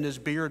head and his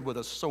beard with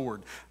a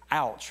sword.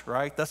 Ouch,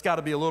 right? That's got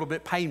to be a little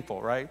bit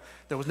painful, right?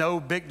 There was no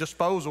big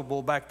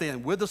disposable back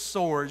then. With a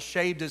sword,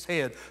 shaved his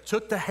head,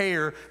 took the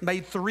hair,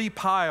 made 3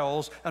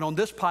 piles, and on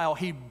this pile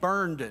he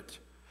burned it,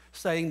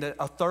 saying that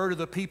a third of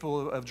the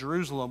people of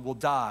Jerusalem will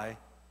die.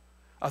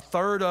 A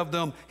third of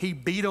them, he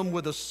beat them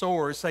with a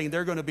sword, saying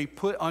they're going to be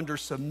put under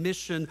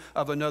submission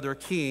of another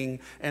king.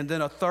 And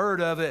then a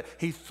third of it,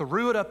 he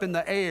threw it up in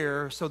the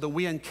air so the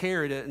wind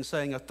carried it, and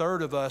saying a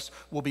third of us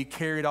will be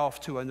carried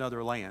off to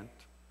another land.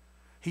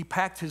 He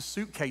packed his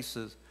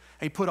suitcases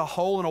He put a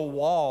hole in a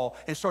wall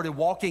and started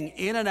walking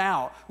in and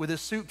out with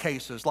his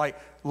suitcases. Like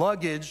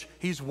luggage,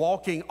 he's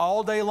walking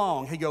all day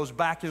long. He goes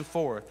back and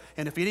forth.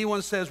 And if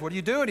anyone says, what are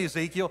you doing,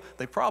 Ezekiel?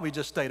 They probably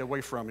just stayed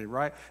away from him,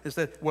 right? And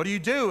said, what are you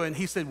doing?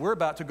 He said, we're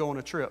about to go on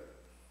a trip.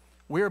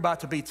 We're about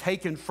to be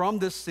taken from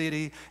this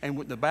city, and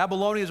the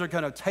Babylonians are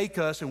going to take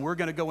us, and we're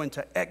going to go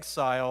into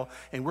exile,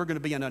 and we're going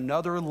to be in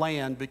another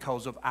land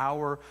because of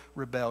our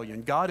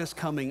rebellion. God is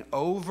coming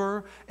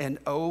over and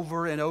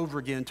over and over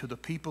again to the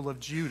people of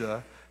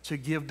Judah to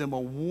give them a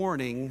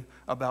warning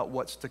about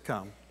what's to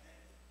come.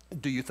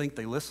 Do you think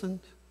they listened?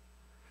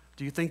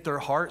 Do you think their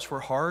hearts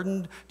were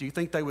hardened? Do you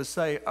think they would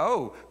say,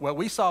 oh, well,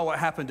 we saw what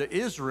happened to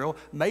Israel.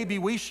 Maybe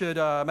we should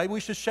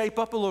shape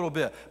up a little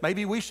bit.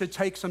 Maybe we should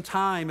take some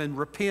time and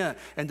repent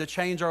and to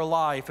change our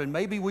life. And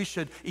maybe we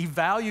should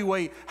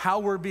evaluate how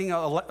we're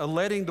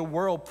letting the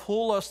world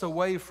pull us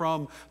away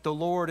from the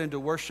Lord and to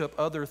worship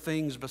other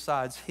things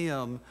besides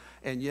Him.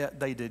 And yet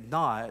they did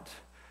not.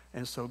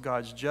 And so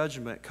God's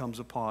judgment comes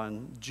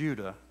upon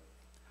Judah.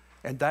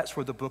 And that's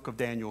where the book of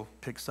Daniel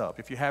picks up.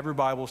 If you have your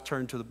Bibles,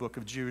 turn to the book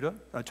of to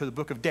the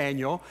book of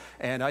Daniel.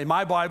 And in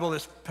my Bible,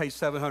 it's page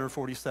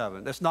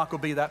 747. That's not going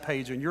to be that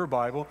page in your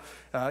Bible.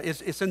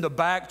 It's in the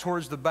back,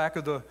 towards the back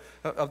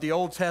of the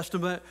Old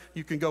Testament.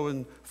 You can go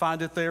and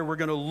find it there. We're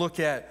going to look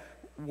at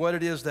what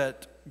it is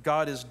that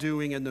God is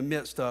doing in the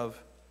midst of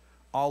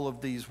all of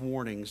these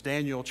warnings.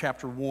 Daniel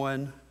chapter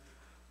 1,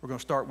 we're going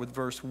to start with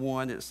verse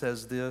 1. It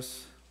says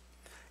this: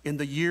 in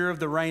the year of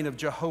the reign of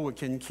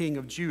Jehoiakim, king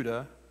of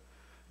Judah,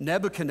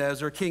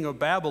 Nebuchadnezzar, king of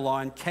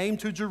Babylon, came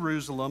to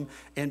Jerusalem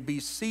and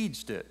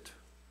besieged it.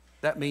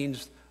 That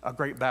means a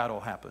great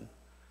battle happened.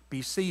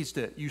 Besieged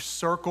it. You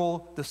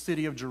circle the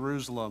city of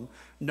Jerusalem.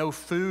 No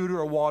food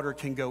or water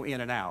can go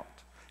in and out.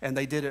 And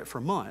they did it for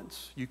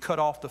months. You cut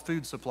off the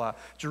food supply.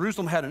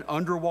 Jerusalem had an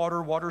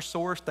underwater water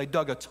source. They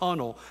dug a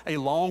tunnel a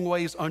long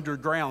ways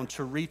underground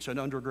to reach an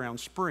underground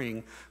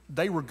spring.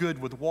 They were good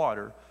with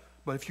water.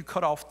 But if you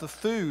cut off the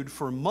food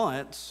for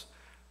months,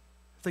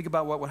 think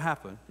about what would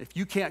happen. If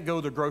you can't go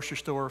to the grocery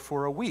store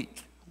for a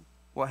week,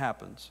 what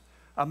happens?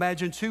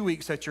 Imagine 2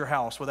 weeks at your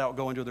house without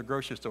going to the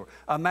grocery store.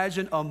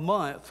 Imagine a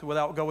month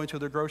without going to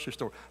the grocery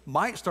store.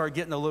 Might start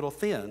getting a little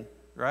thin,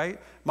 right?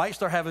 Might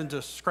start having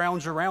to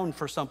scrounge around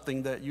for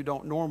something that you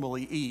don't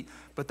normally eat.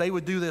 But they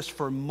would do this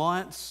for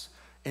months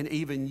and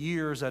even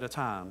years at a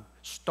time,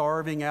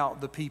 starving out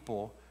the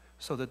people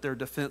so that their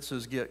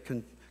defenses get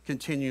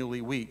continually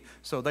weak.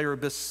 So they were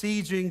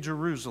besieging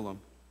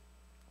Jerusalem.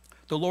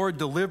 The Lord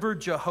delivered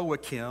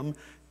Jehoiakim,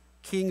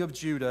 king of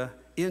Judah,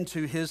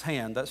 into his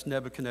hand, that's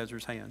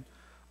Nebuchadnezzar's hand,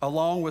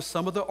 along with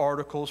some of the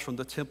articles from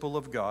the temple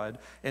of God,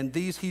 and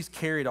these he's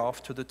carried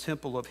off to the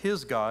temple of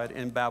his God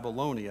in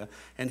Babylonia,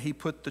 and he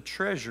put the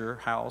treasure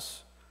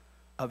house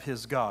of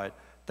his God.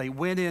 They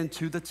went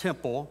into the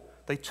temple,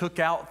 they took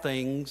out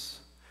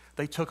things,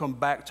 they took them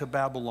back to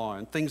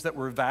Babylon, things that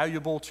were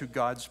valuable to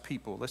God's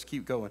people. Let's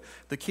keep going.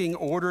 The king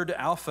ordered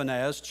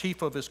Alphanaz,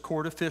 chief of his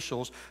court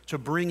officials, to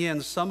bring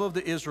in some of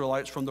the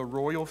Israelites from the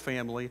royal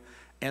family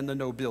and the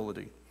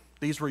nobility.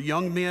 These were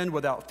young men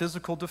without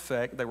physical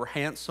defect. They were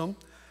handsome,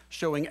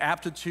 showing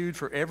aptitude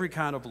for every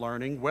kind of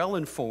learning,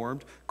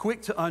 well-informed,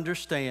 quick to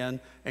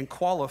understand, and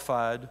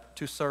qualified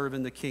to serve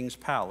in the king's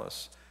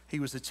palace. He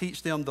was to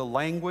teach them the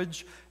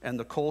language and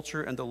the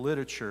culture and the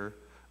literature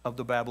of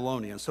the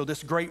Babylonians. So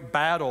this great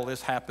battle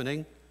is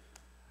happening,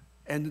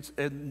 and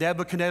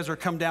Nebuchadnezzar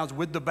comes down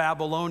with the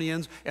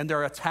Babylonians, and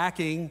they're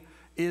attacking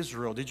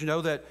Israel. Did you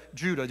know that,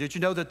 Judah, did you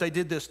know that they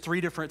did this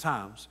 3 different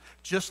times?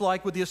 Just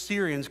like with the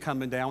Assyrians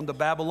coming down, the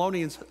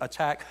Babylonians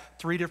attack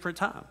 3 different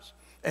times.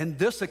 And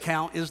this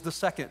account is the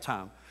second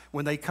time,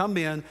 when they come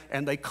in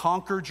and they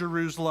conquer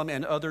Jerusalem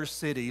and other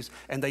cities,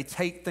 and they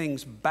take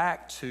things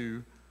back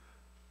to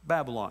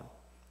Babylon.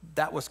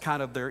 That was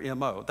kind of their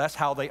MO. That's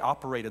how they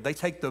operated. They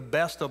take the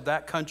best of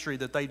that country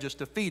that they just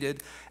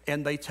defeated,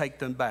 and they take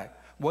them back.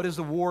 What does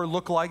the war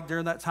look like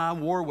during that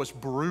time? War was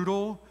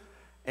brutal,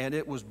 and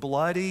it was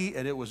bloody,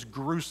 and it was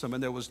gruesome,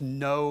 and there was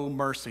no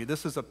mercy.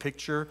 This is a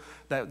picture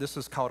this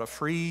is called a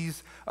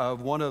frieze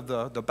of one of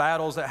the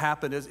battles that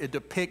happened. It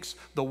depicts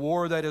the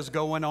war that is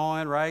going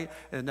on, right?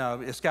 And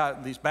it's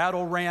got these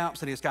battle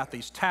ramps, and it's got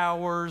these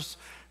towers,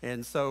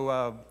 and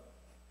so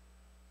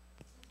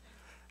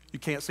you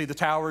can't see the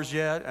towers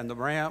yet and the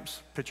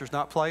ramps. Picture's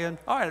not playing.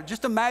 All right,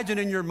 just imagine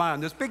in your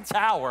mind this big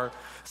tower.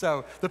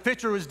 So the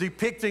picture is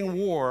depicting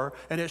war,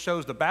 and it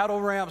shows the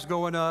battle ramps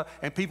going up,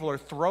 and people are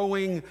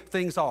throwing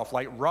things off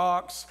like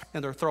rocks,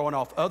 and they're throwing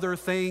off other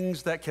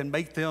things that can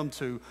make them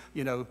to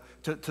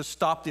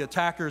stop the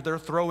attackers. They're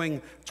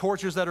throwing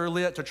torches that are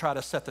lit to try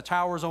to set the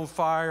towers on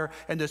fire,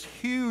 and this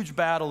huge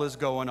battle is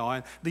going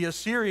on. The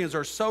Assyrians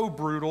are so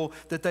brutal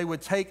that they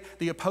would take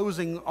the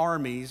opposing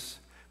armies,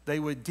 they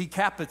would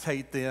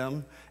decapitate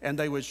them, and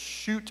they would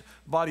shoot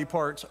body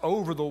parts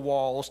over the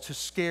walls to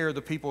scare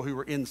the people who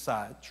were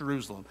inside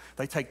Jerusalem.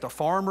 They take the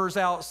farmers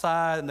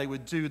outside, and they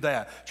would do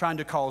that, trying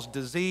to cause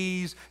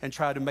disease and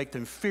try to make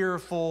them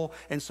fearful.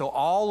 And so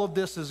all of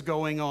this is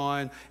going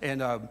on,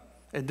 and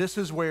this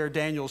is where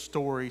Daniel's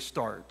story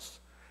starts.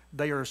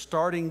 they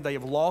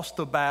have lost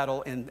the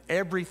battle, and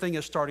everything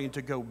is starting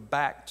to go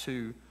back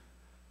to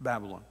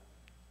Babylon.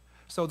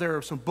 So there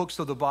are some books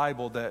of the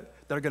Bible that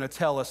are going to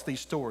tell us these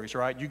stories,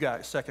 right? You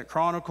got 2nd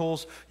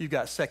Chronicles, you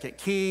got 2nd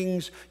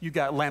Kings, you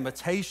got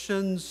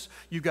Lamentations,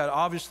 you got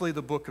obviously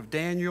the book of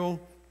Daniel,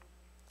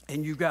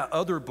 and you got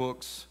other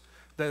books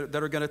that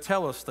are going to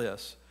tell us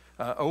this.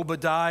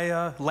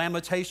 Obadiah,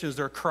 Lamentations,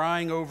 they're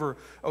crying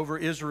over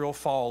Israel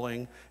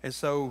falling. And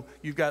so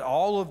you've got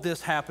all of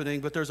this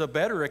happening, but there's a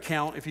better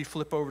account. If you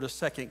flip over to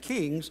 2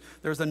 Kings,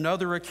 there's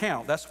another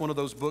account. That's one of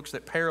those books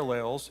that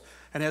parallels.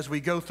 And as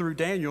we go through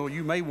Daniel,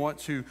 you may want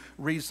to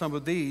read some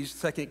of these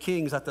 2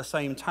 Kings at the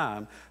same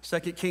time. 2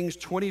 Kings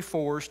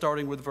 24,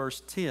 starting with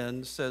verse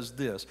 10, says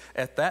this: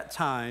 At that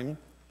time,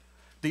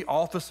 the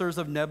officers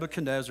of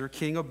Nebuchadnezzar,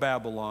 king of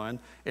Babylon,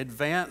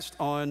 advanced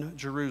on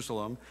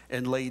Jerusalem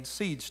and laid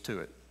siege to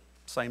it.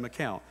 Same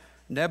account.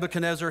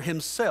 Nebuchadnezzar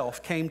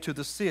himself came to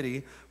the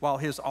city while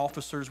his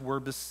officers were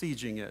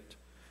besieging it.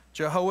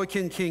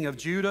 Jehoiakim, king of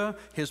Judah,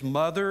 his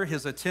mother,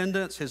 his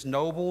attendants, his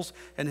nobles,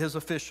 and his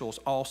officials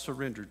all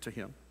surrendered to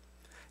him.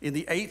 In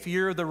the 8th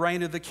year of the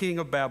reign of the king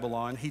of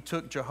Babylon, he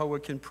took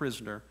Jehoiakim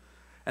prisoner.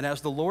 And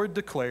as the Lord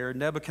declared,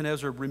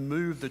 Nebuchadnezzar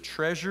removed the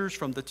treasures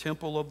from the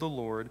temple of the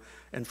Lord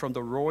and from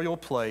the royal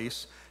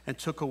place and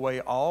took away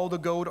all the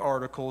gold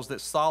articles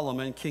that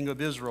Solomon, king of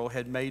Israel,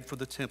 had made for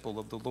the temple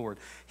of the Lord.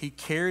 He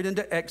carried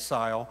into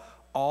exile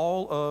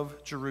all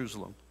of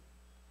Jerusalem,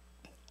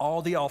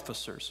 all the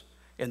officers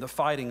and the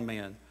fighting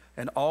men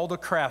and all the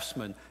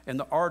craftsmen and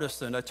the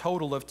artisan, a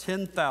total of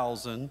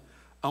 10,000.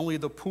 Only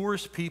the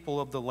poorest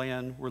people of the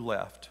land were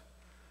left.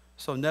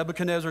 So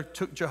Nebuchadnezzar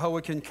took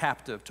Jehoiakim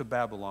captive to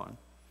Babylon.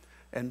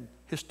 And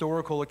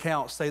historical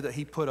accounts say that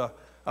he put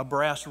a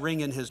brass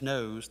ring in his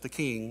nose, the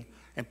king,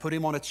 and put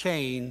him on a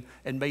chain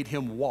and made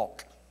him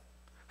walk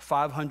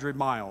 500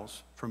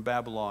 miles from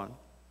Babylon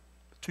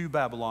to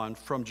Babylon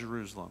from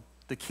Jerusalem.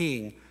 The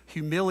king,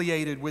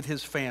 humiliated with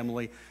his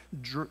family,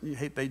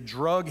 they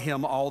drug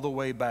him all the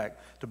way back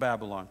to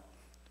Babylon.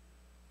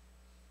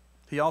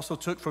 He also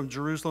took from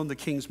Jerusalem the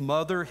king's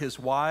mother, his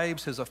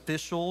wives, his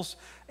officials,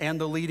 and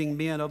the leading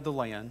men of the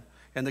land.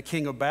 And the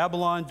king of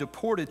Babylon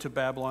deported to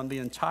Babylon the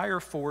entire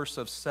force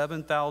of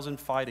 7,000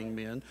 fighting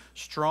men,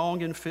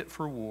 strong and fit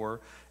for war,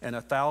 and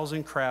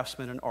 1,000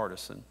 craftsmen and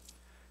artisans.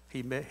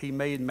 He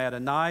made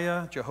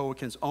Mattaniah,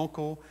 Jehoiakim's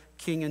uncle,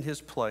 king in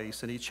his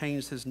place, and he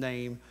changed his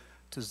name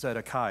to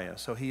Zedekiah.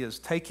 So he is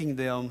taking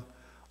them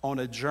on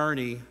a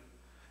journey.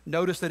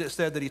 Notice that it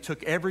said that he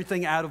took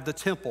everything out of the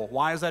temple.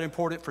 Why is that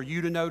important for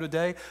you to know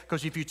today?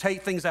 Because if you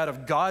take things out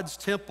of God's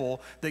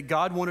temple that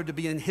God wanted to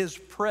be in his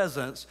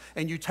presence,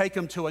 and you take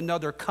them to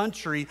another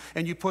country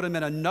and you put them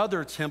in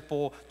another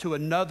temple to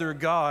another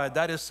God,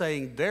 that is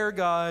saying their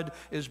God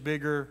is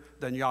bigger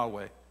than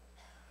Yahweh.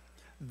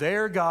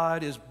 Their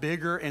God is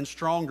bigger and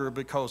stronger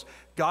because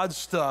God's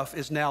stuff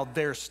is now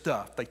their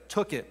stuff. They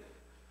took it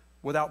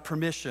without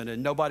permission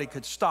and nobody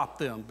could stop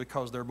them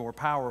because they're more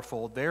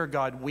powerful. Their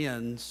God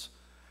wins.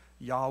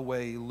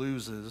 Yahweh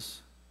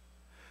loses.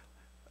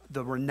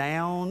 The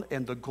renown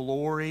and the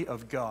glory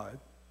of God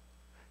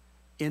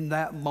in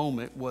that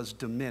moment was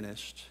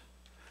diminished.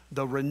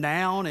 The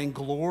renown and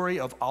glory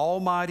of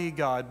Almighty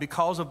God,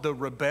 because of the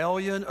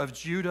rebellion of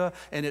Judah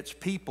and its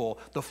people,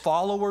 the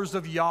followers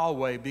of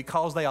Yahweh,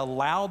 because they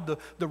allowed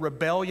the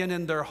rebellion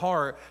in their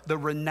heart, the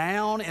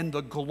renown and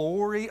the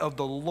glory of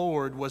the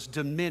Lord was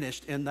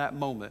diminished in that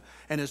moment.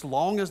 And as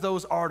long as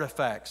those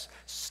artifacts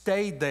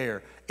stayed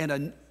there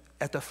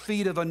at the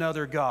feet of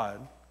another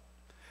God,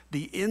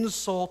 the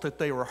insult that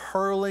they were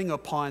hurling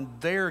upon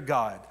their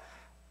God,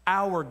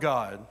 our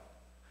God,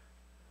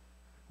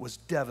 was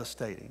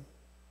devastating.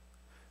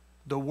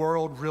 The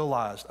world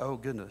realized, oh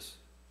goodness,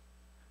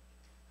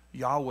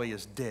 Yahweh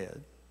is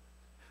dead.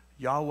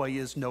 Yahweh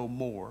is no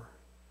more.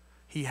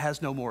 He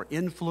has no more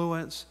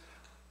influence.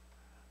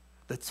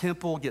 The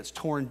temple gets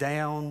torn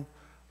down.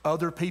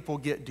 Other people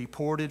get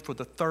deported for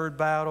the third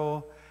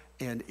battle.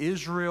 And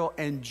Israel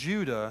and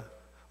Judah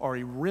are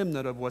a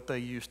remnant of what they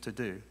used to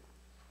do.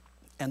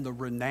 And the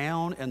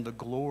renown and the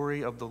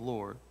glory of the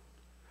Lord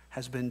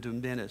has been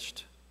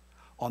diminished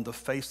on the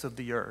face of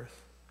the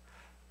earth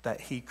that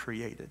he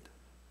created.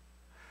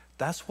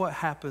 That's what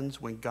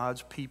happens when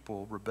God's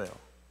people rebel.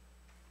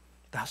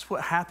 That's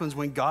what happens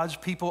when God's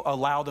people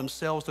allow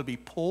themselves to be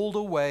pulled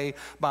away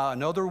by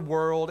another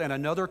world and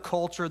another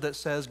culture that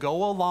says,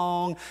 go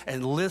along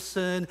and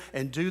listen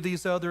and do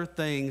these other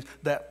things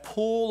that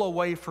pull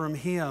away from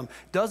him.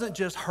 It doesn't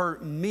just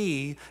hurt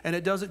me and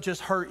it doesn't just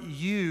hurt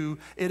you.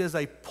 It is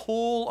a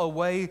pull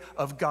away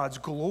of God's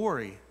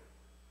glory,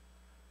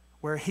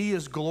 where he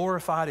is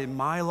glorified in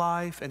my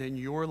life and in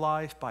your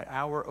life by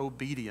our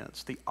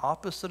obedience. The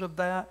opposite of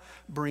that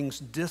brings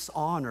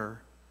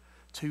dishonor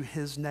to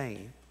his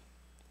name.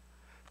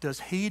 Does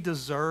he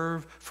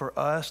deserve for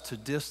us to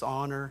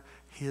dishonor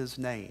his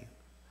name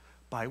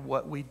by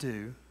what we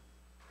do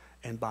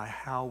and by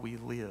how we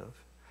live?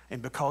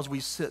 And because we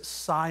sit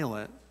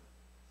silent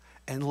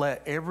and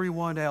let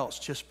everyone else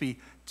just be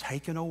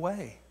taken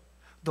away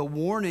The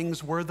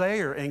warnings were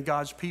there, and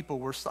God's people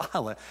were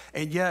silent.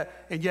 And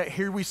yet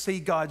here we see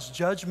God's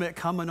judgment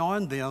coming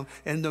on them.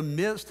 In the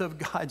midst of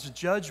God's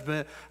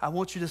judgment, I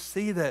want you to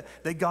see that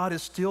God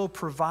is still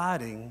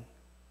providing.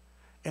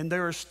 And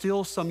there are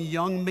still some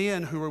young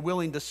men who are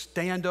willing to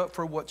stand up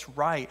for what's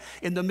right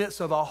in the midst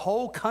of a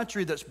whole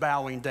country that's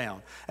bowing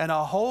down and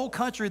a whole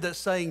country that's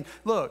saying,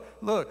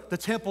 look, the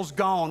temple's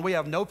gone. We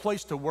have no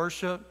place to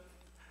worship.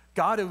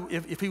 God,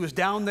 if he was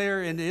down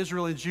there in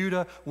Israel and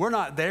Judah, we're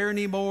not there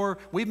anymore.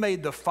 We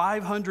made the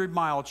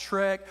 500-mile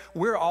trek.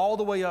 We're all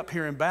the way up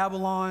here in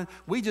Babylon.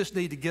 We just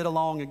need to get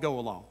along and go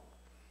along.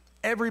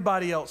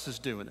 Everybody else is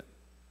doing it.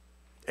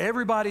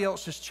 Everybody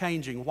else is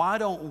changing. Why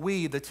don't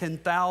we, the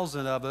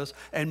 10,000 of us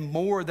and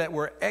more that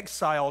were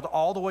exiled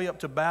all the way up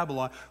to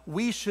Babylon,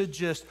 we should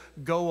just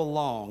go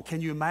along? Can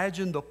you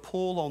imagine the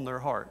pull on their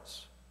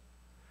hearts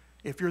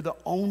if you're the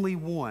only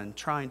one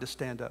trying to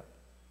stand up?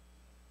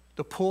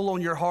 The pull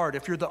on your heart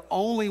if you're the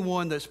only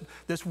one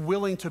that's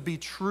willing to be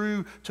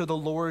true to the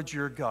Lord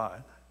your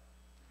God.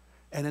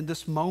 And in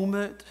this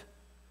moment,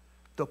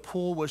 the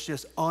pull was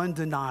just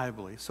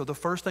undeniably. So the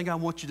first thing I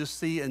want you to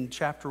see in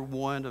chapter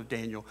 1 of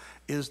Daniel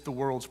is the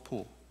world's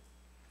pull.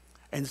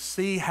 And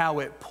see how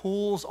it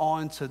pulls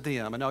onto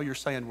them. I know you're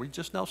saying, we're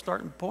just now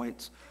starting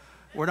points.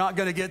 We're not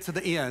going to get to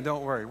the end,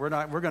 don't worry. We're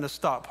going to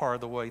stop part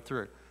of the way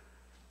through.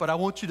 But I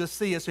want you to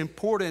see it's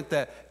important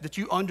that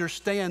you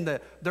understand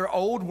that their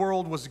old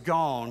world was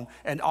gone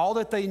and all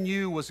that they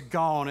knew was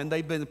gone, and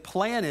they've been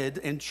planted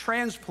and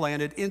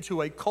transplanted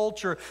into a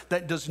culture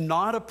that does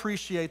not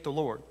appreciate the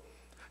Lord,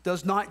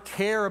 does not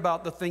care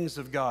about the things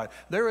of God.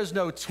 There is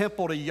no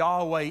temple to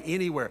Yahweh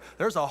anywhere.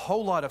 There's a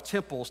whole lot of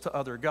temples to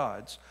other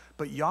gods,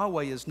 but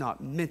Yahweh is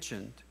not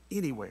mentioned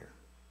anywhere.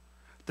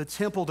 The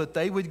temple that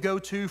they would go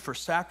to for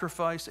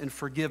sacrifice and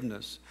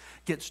forgiveness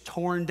gets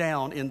torn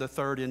down in the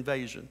third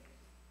invasion.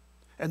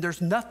 And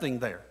there's nothing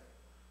there.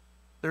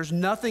 There's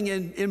nothing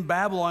in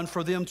Babylon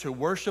for them to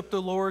worship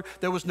the Lord.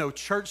 There was no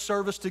church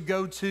service to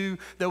go to.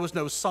 There was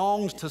no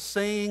songs to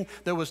sing.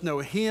 There was no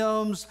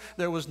hymns.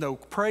 There was no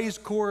praise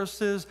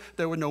choruses.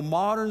 There were no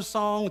modern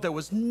songs. There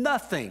was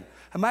nothing.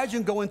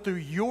 Imagine going through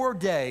your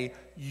day,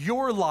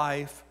 your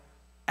life,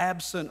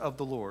 absent of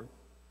the Lord.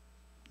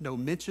 No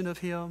mention of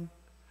Him,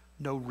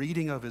 no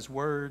reading of His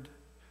word,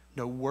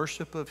 no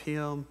worship of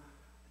Him,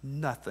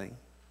 nothing.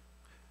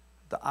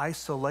 The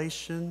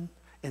isolation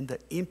and the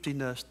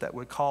emptiness that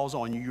would cause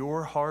on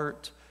your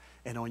heart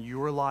and on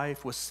your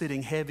life was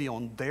sitting heavy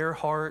on their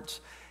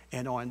hearts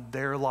and on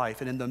their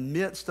life. And in the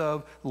midst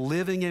of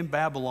living in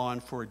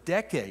Babylon for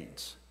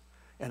decades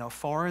in a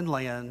foreign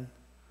land,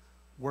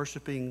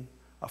 worshiping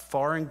a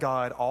foreign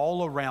God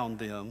all around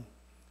them,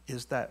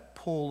 is that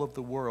pull of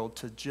the world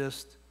to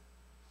just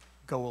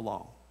go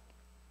along.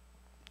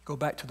 Go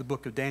back to the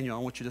book of Daniel. I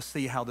want you to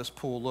see how this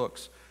pull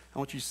looks. I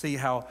want you to see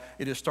how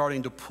it is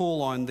starting to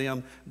pull on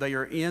them. They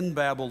are in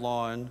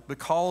Babylon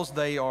because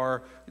they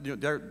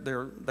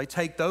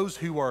take those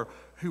who are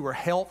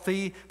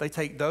healthy, they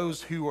take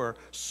those who are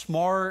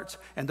smart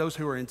and those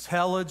who are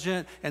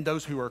intelligent and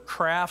those who are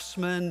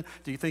craftsmen.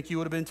 Do you think you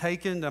would have been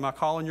taken? Am I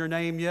calling your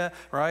name yet?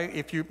 Right?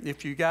 If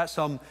you got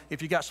some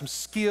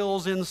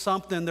skills in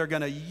something, they're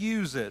going to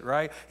use it,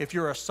 right? If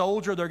you're a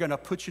soldier, they're going to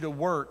put you to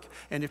work.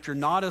 And if you're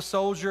not a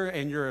soldier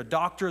and you're a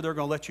doctor, they're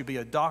going to let you be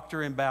a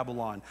doctor in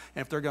Babylon.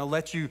 And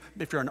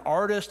if you're an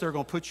artist, they're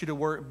going to put you to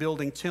work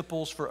building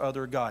temples for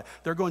other gods.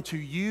 They're going to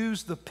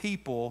use the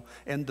people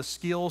and the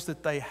skills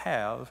that they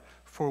have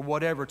for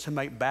whatever to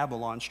make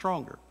Babylon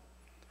stronger.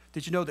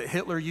 Did you know that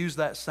Hitler used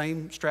that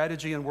same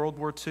strategy in World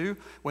War II?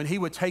 When he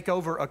would take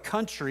over a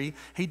country,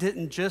 he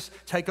didn't just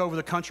take over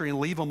the country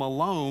and leave them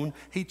alone.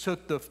 He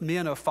took the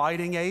men of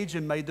fighting age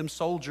and made them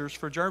soldiers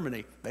for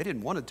Germany. They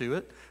didn't want to do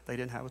it. They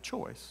didn't have a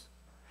choice.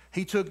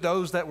 He took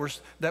those that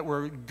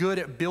were good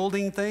at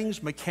building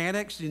things,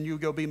 mechanics, and you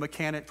go be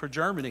mechanic for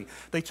Germany.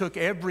 They took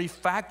every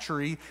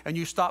factory and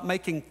you stopped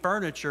making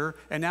furniture,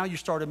 and now you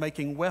started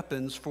making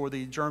weapons for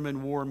the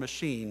German war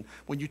machine.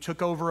 When you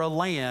took over a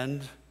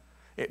land,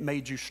 it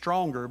made you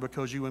stronger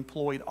because you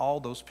employed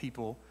all those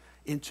people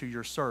into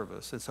your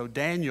service. And so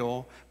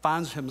Daniel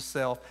finds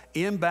himself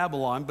in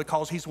Babylon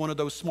because he's one of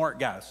those smart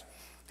guys.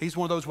 He's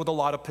one of those with a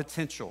lot of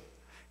potential.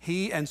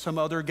 He and some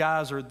other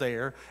guys are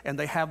there, and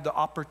they have the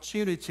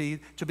opportunity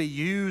to be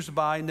used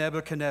by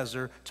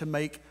Nebuchadnezzar to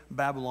make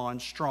Babylon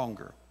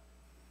stronger.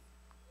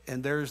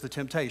 And there's the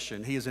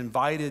temptation. He is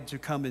invited to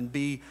come and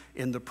be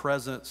in the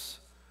presence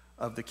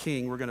of the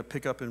king. We're going to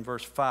pick up in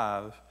verse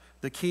 5.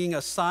 The king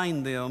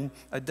assigned them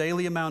a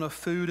daily amount of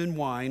food and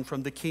wine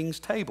from the king's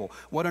table.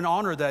 What an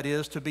honor that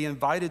is to be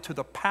invited to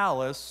the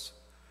palace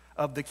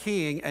of the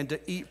king and to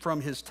eat from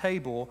his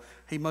table.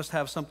 He must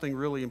have something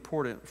really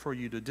important for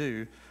you to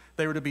do.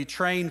 They were to be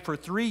trained for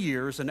 3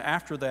 years, and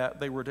after that,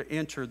 they were to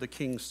enter the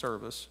king's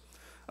service.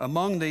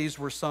 Among these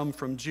were some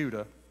from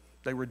Judah.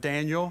 They were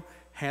Daniel,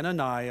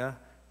 Hananiah,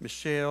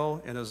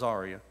 Mishael, and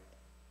Azariah.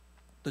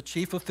 The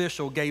chief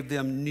official gave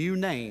them new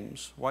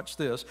names. Watch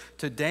this.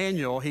 To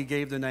Daniel, he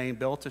gave the name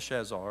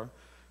Belteshazzar.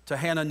 To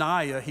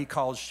Hananiah, he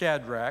called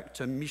Shadrach.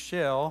 To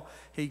Mishael,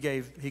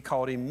 he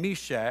called him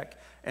Meshach.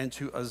 And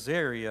to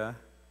Azariah,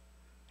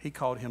 he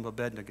called him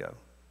Abednego.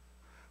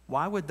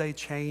 Why would they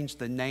change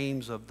the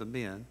names of the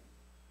men?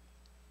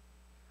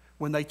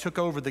 When they took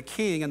over the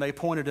king and they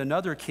appointed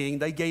another king,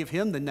 they gave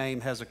him the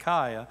name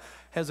Hezekiah.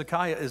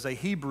 Hezekiah is a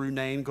Hebrew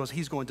name because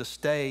he's going to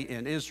stay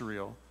in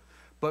Israel.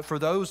 But for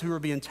those who are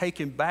being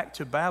taken back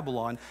to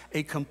Babylon,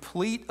 a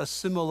complete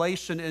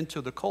assimilation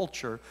into the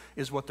culture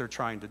is what they're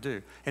trying to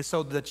do. And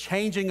so the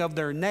changing of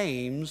their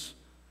names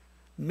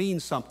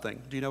means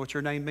something. Do you know what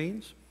your name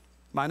means?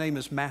 My name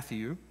is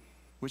Matthew,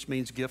 which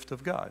means gift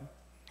of God.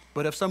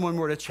 But if someone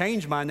were to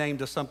change my name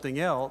to something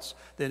else,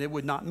 then it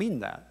would not mean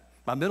that.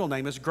 My middle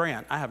name is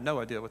Grant. I have no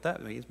idea what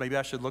that means. Maybe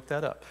I should look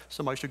that up.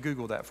 Somebody should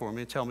Google that for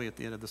me and tell me at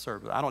the end of the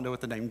service. I don't know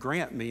what the name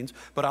Grant means,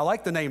 but I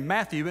like the name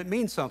Matthew. It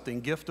means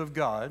something, gift of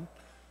God.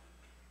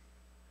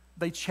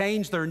 They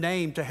changed their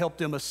name to help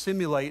them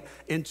assimilate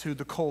into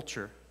the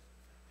culture.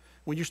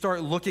 When you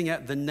start looking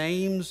at the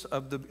names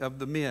of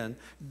the men,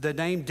 the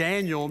name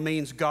Daniel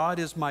means God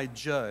is my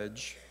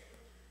judge.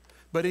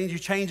 But then you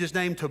change his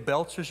name to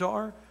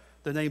Belshazzar.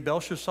 The name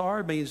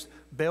Belshazzar means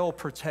Baal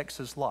protects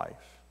his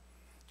life.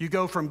 You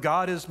go from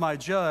God is my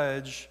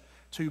judge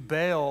to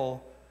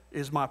Baal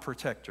is my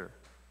protector.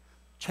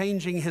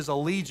 Changing his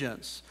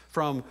allegiance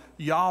from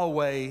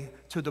Yahweh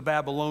to the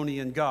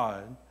Babylonian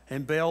God.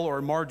 And Baal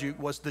or Marduk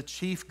was the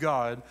chief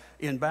god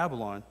in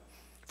Babylon.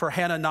 For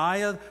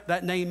Hananiah,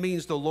 that name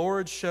means the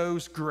Lord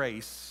shows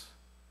grace.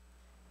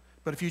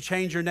 But if you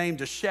change your name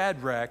to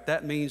Shadrach,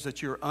 that means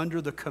that you're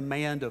under the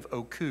command of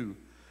Oku.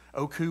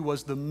 Oku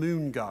was the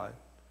moon god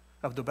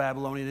of the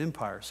Babylonian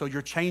Empire. So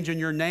you're changing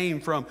your name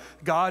from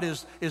God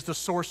is the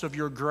source of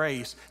your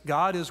grace.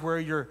 God is where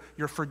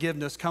your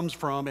forgiveness comes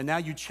from. And now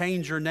you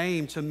change your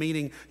name to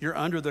meaning you're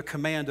under the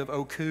command of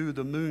Oku,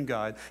 the moon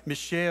god.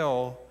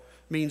 Mishael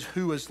means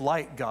who is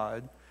like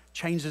God.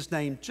 Change his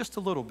name just a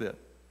little bit.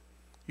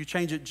 You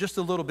change it just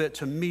a little bit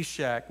to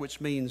Meshach,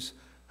 which means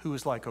who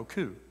is like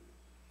Oku.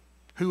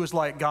 Who is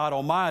like God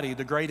Almighty,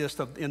 the greatest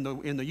in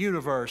the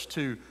universe,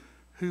 to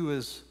who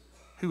is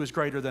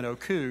greater than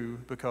Oku,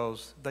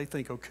 because they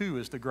think Oku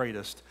is the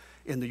greatest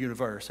in the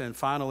universe. And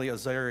finally,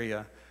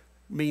 Azariah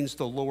means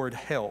the Lord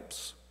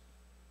helps.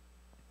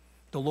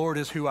 The Lord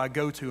is who I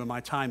go to in my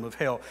time of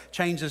help.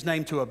 Change his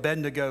name to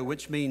Abednego,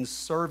 which means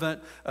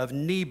servant of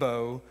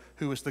Nebo,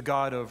 who is the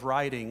God of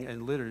writing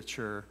and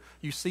literature.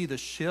 You see the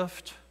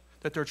shift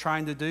that they're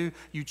trying to do?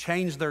 You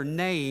change their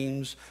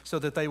names so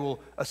that they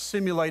will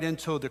assimilate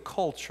into the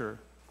culture.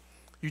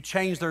 You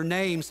change their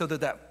name so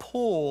that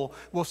pull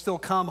will still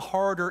come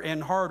harder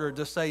and harder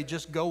to say,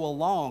 just go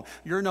along.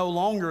 You're no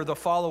longer the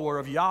follower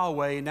of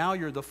Yahweh. Now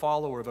you're the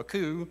follower of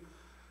Aku,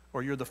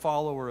 or you're the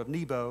follower of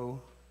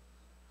Nebo.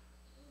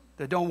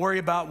 That don't worry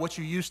about what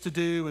you used to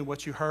do and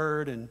what you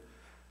heard and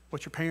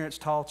what your parents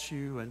taught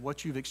you and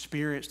what you've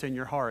experienced in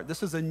your heart.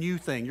 This is a new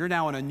thing. You're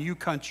now in a new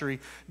country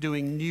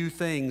doing new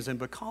things, and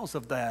because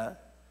of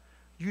that,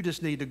 you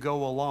just need to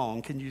go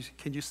along. Can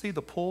you see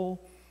the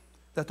pull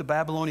that the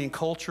Babylonian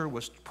culture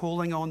was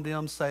pulling on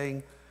them,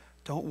 saying,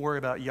 don't worry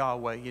about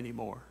Yahweh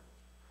anymore.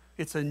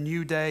 It's a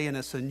new day and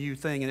it's a new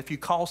thing. And if you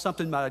call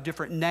something by a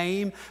different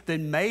name,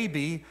 then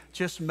maybe,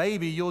 just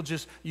maybe,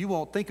 you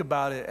won't think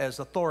about it as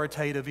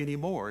authoritative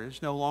anymore.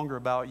 It's no longer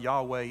about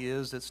Yahweh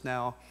is, it's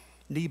now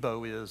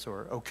Nebo is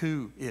or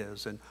Oku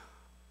is. And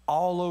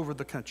all over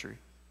the country,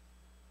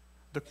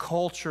 the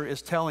culture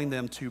is telling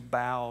them to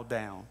bow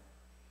down.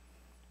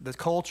 The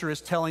culture is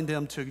telling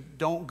them to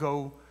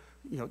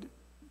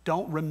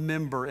don't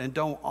remember and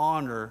don't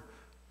honor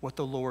what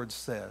the Lord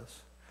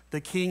says. The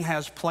king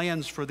has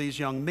plans for these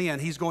young men.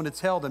 He's going to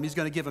tell them, he's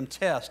going to give them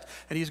tests,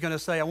 and he's going to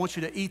say, I want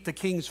you to eat the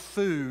king's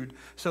food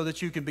so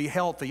that you can be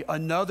healthy.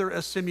 Another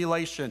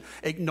assimilation.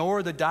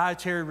 Ignore the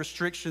dietary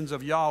restrictions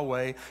of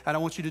Yahweh, and I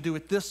want you to do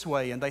it this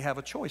way, and they have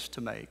a choice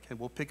to make. And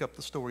we'll pick up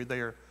the story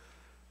there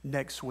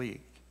next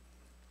week.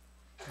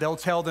 They'll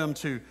tell them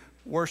to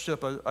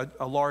worship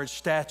a large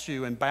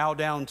statue and bow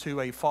down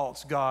to a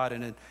false god,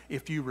 and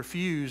if you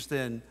refuse,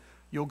 then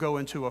you'll go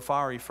into a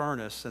fiery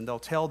furnace. And they'll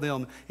tell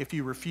them, if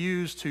you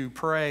refuse to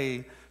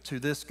pray to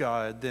this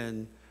God,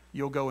 then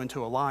you'll go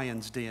into a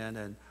lion's den.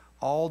 And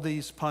all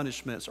these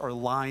punishments are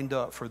lined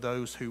up for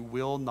those who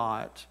will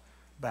not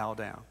bow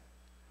down,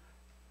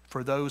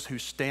 for those who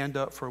stand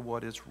up for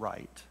what is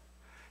right.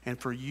 And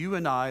for you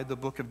and I, the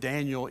book of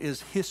Daniel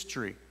is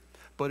history,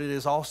 but it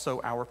is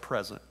also our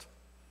present.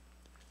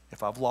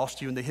 If I've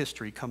lost you in the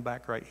history, come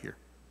back right here.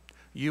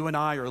 You and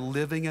I are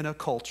living in a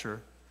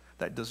culture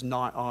that does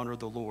not honor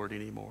the Lord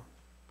anymore.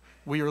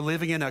 We are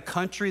living in a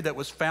country that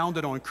was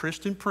founded on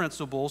Christian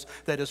principles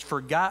that has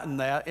forgotten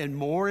that, and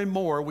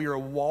more we are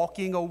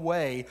walking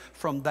away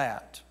from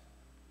that.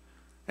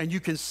 And you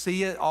can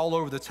see it all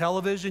over the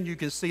television. You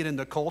can see it in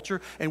the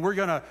culture. And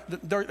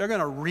they're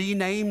gonna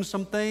rename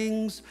some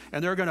things,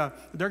 and they're gonna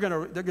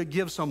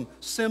give some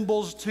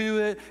symbols to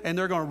it, and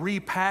they're gonna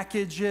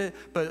repackage it.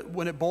 But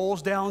when it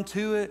boils down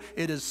to it,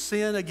 it is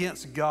sin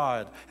against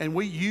God.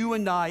 And you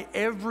and I,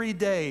 every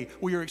day,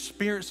 we are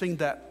experiencing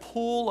that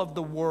pull of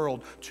the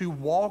world to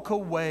walk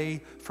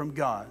away from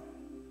God.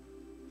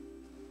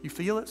 You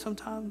feel it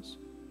sometimes?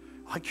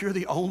 Like you're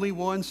the only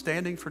one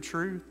standing for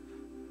truth?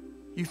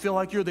 You feel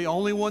like you're the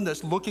only one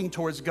that's looking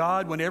towards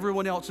God when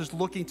everyone else is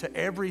looking to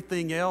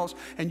everything else,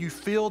 and you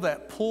feel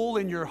that pull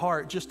in your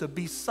heart just to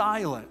be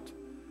silent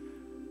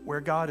where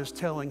God is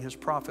telling his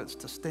prophets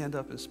to stand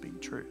up and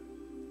speak truth.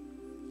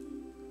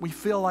 We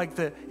feel like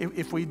that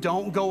if we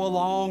don't go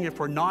along, if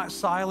we're not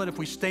silent, if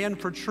we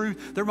stand for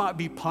truth, there might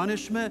be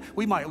punishment.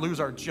 We might lose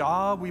our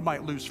job. We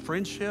might lose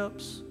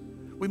friendships.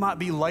 We might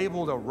be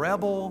labeled a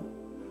rebel,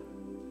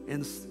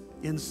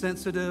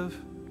 insensitive,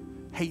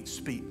 hate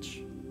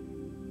speech.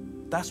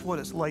 That's what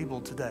it's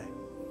labeled today.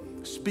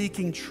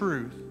 Speaking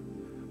truth,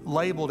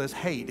 labeled as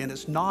hate. And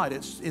it's not,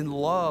 it's in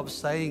love,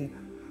 saying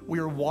we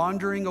are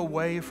wandering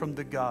away from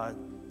the God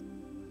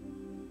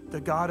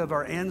of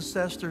our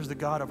ancestors, the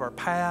God of our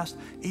past,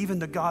 even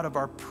the God of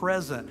our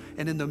present.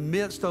 And in the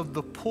midst of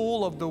the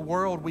pull of the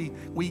world,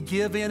 we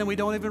give in and we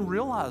don't even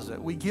realize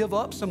it. We give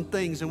up some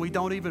things and we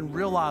don't even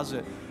realize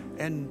it.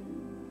 And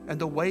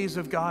the ways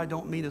of God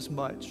don't mean as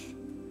much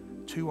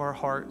to our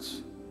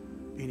hearts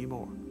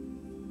anymore.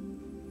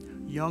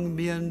 Young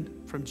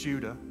men from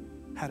Judah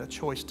had a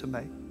choice to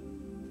make.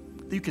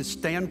 You can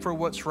stand for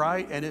what's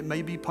right, and it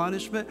may be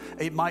punishment.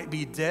 It might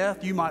be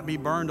death. You might be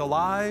burned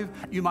alive.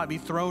 You might be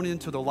thrown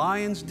into the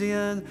lion's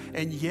den.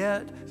 And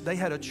yet, they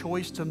had a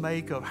choice to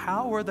make of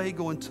how are they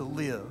going to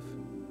live,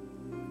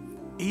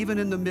 even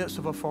in the midst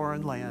of a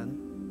foreign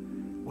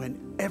land,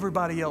 when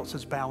everybody else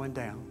is bowing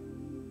down.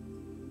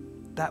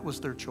 That was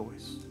their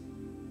choice.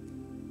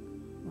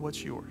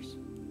 What's yours?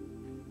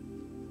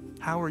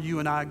 How are you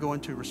and I going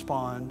to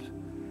respond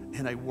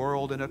in a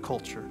world and a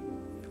culture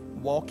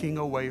walking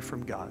away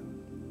from God?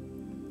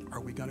 Are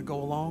we going to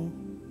go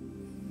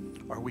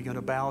along? Are we going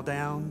to bow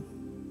down?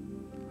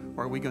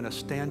 Or are we going to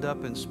stand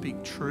up and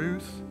speak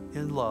truth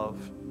in love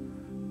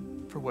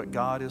for what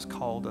God has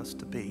called us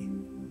to be?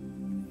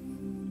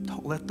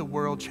 Don't let the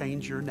world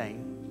change your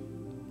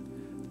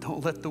name.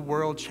 Don't let the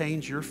world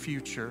change your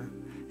future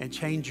and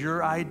change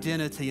your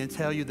identity and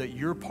tell you that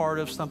you're part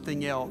of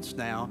something else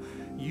now.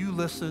 You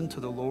listen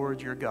to the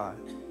Lord your God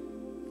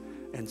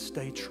and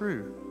stay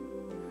true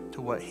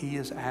to what he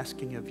is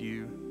asking of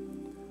you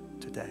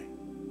today.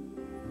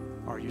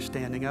 Are you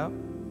standing up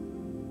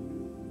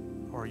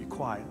or are you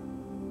quiet?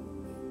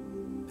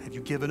 Have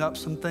you given up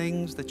some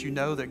things that you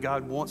know that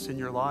God wants in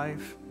your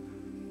life?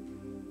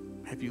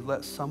 Have you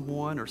let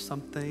someone or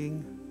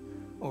something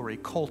or a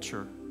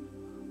culture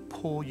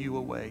pull you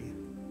away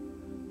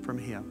from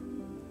him?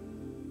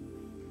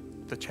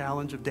 The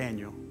challenge of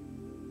Daniel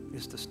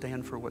is to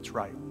stand for what's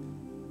right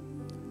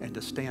and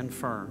to stand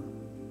firm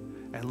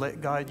and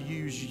let God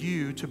use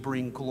you to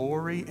bring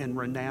glory and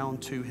renown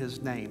to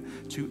his name,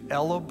 to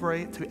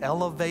elevate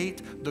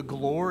the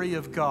glory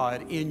of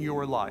God in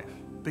your life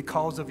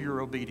because of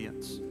your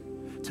obedience,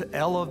 to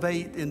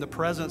elevate in the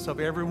presence of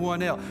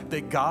everyone else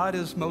that God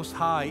is most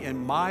high in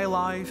my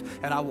life,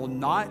 and I will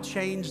not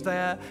change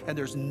that, and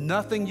there's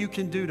nothing you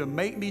can do to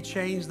make me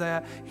change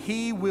that.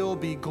 He will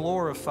be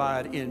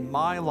glorified in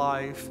my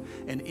life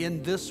and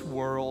in this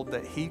world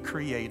that he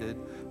created,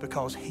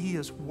 because he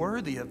is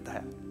worthy of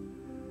that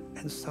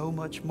and so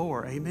much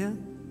more.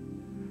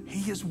 Amen?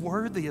 He is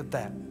worthy of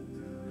that.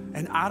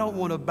 And I don't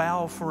want to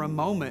bow for a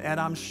moment. And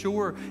I'm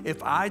sure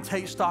if I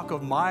take stock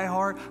of my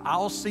heart,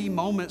 I'll see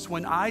moments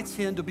when I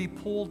tend to be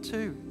pulled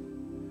too.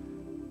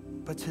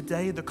 But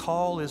today the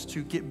call is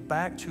to get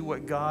back to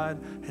what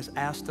God has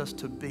asked us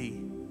to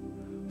be.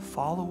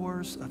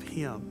 Followers of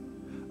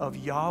him, of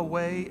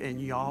Yahweh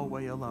and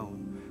Yahweh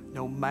alone.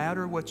 No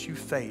matter what you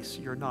face,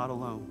 you're not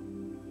alone.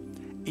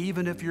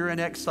 Even if you're in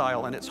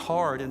exile and it's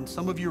hard, and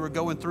some of you are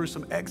going through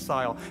some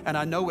exile, and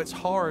I know it's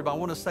hard, but I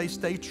want to say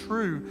stay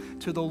true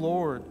to the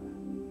Lord,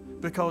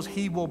 because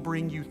he will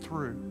bring you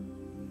through,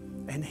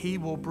 and he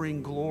will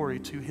bring glory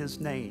to his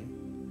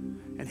name,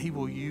 and he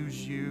will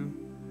use you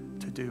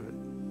to do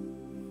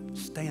it.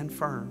 Stand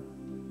firm.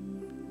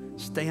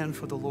 Stand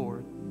for the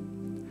Lord.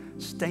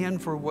 Stand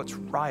for what's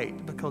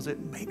right, because it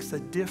makes a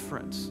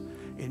difference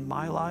in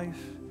my life,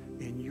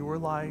 in your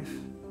life,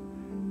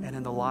 and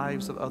in the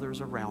lives of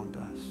others around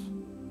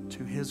us.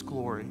 To his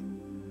glory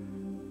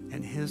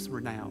and his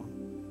renown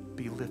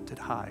be lifted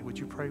high. Would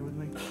you pray with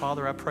me?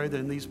 Father, I pray that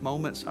in these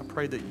moments, I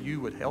pray that you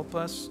would help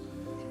us.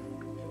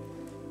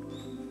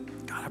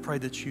 God, I pray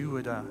that you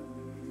would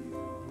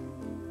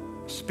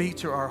speak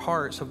to our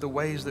hearts of the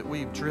ways that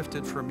we've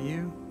drifted from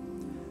you.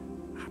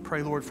 I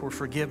pray, Lord, for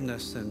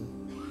forgiveness and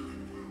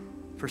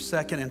for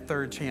second and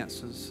third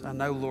chances. I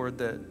know, Lord,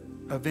 that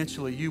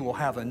eventually you will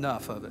have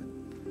enough of it,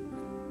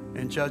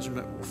 and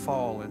judgment will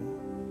fall.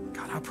 And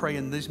God, I pray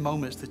in these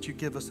moments that you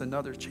give us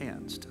another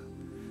chance to,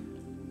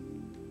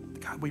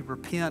 God, God, we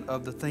repent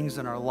of the things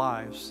in our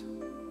lives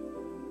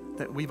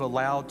that we've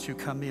allowed to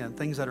come in,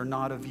 things that are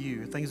not of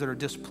you, things that are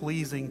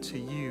displeasing to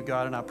you,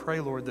 God. And I pray,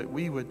 Lord, that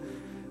we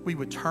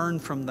would turn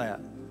from that.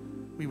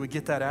 We would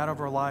get that out of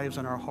our lives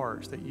and our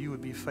hearts, that you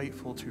would be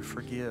faithful to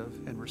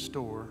forgive and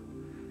restore,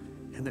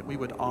 and that we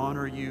would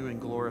honor you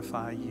and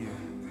glorify you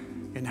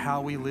in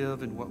how we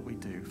live and what we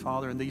do.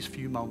 Father, in these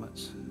few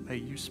moments, may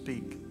you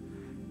speak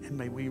and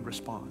may we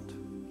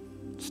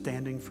respond,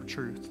 standing for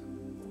truth,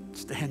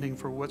 standing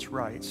for what's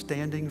right,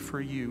 standing for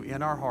you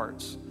in our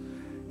hearts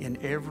in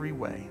every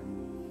way,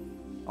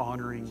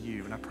 honoring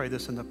you. And I pray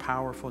this in the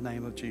powerful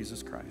name of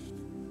Jesus Christ.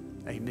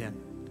 Amen.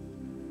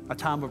 A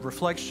time of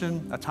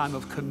reflection, a time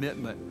of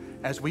commitment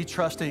as we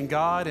trust in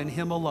God and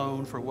him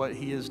alone for what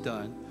he has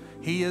done.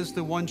 He is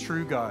the one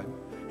true God.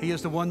 He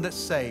is the one that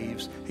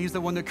saves. He's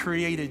the one that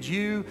created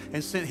you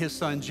and sent his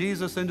son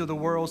Jesus into the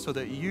world so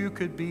that you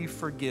could be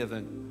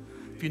forgiven.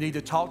 If you need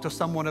to talk to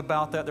someone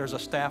about that, there's a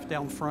staff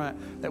down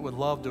front that would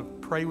love to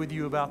pray with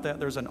you about that.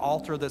 There's an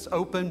altar that's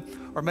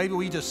open. Or maybe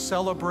we just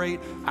celebrate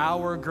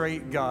our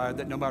great God,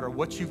 that no matter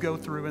what you go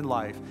through in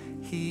life,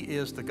 he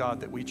is the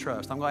God that we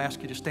trust. I'm going to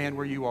ask you to stand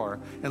where you are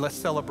and let's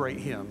celebrate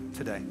him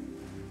today.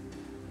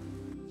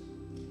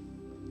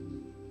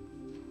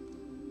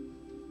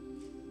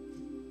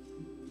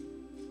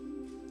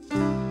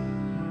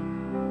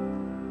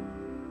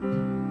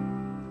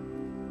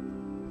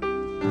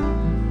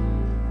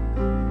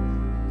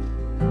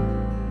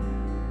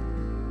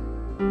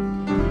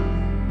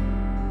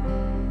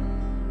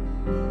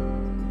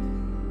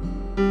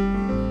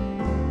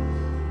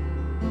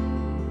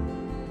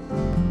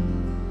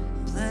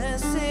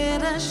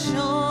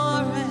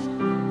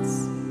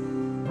 Assurance,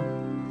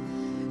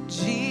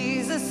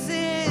 Jesus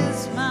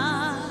is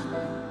mine.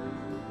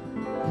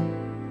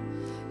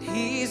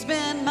 He's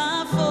been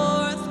my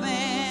fourth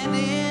man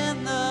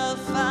in the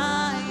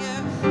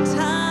fire,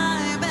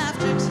 time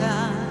after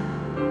time.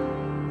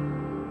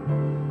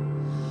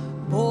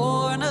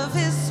 Born of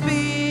his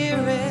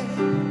spirit,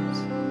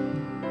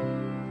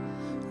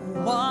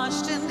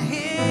 washed in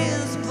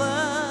his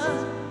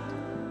blood,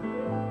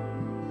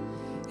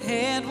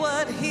 and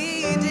what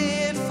he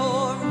did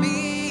for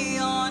me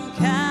on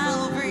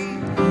Calvary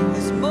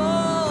is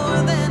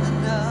more than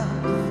enough.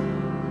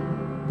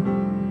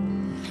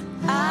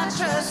 I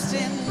trust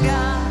in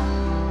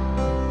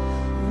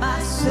God, my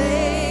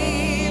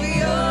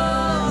Savior,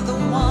 the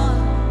one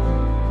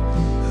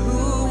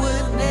who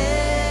would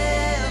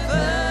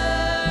never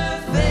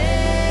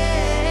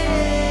fail.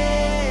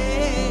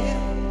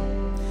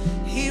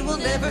 He will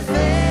never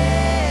fail.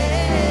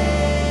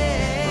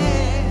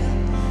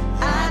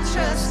 I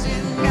trust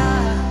in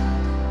God,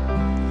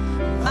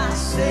 my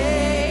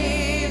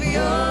Savior,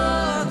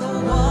 the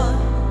one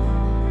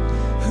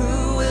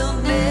who will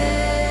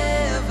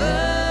never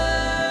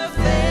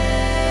fail.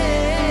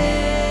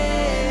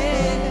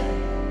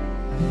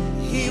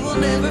 He will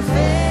never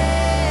fail.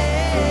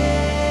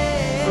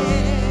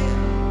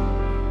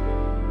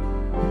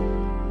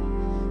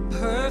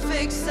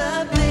 Perfect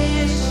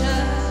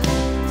submission,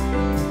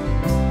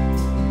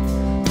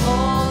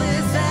 all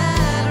is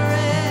at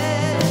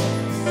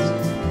rest.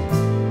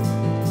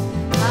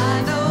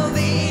 I know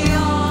the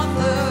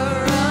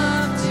author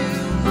of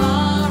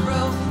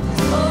tomorrow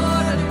has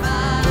ordered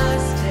my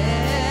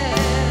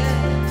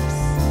steps.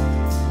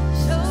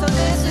 So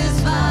this is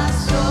my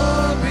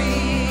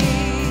story.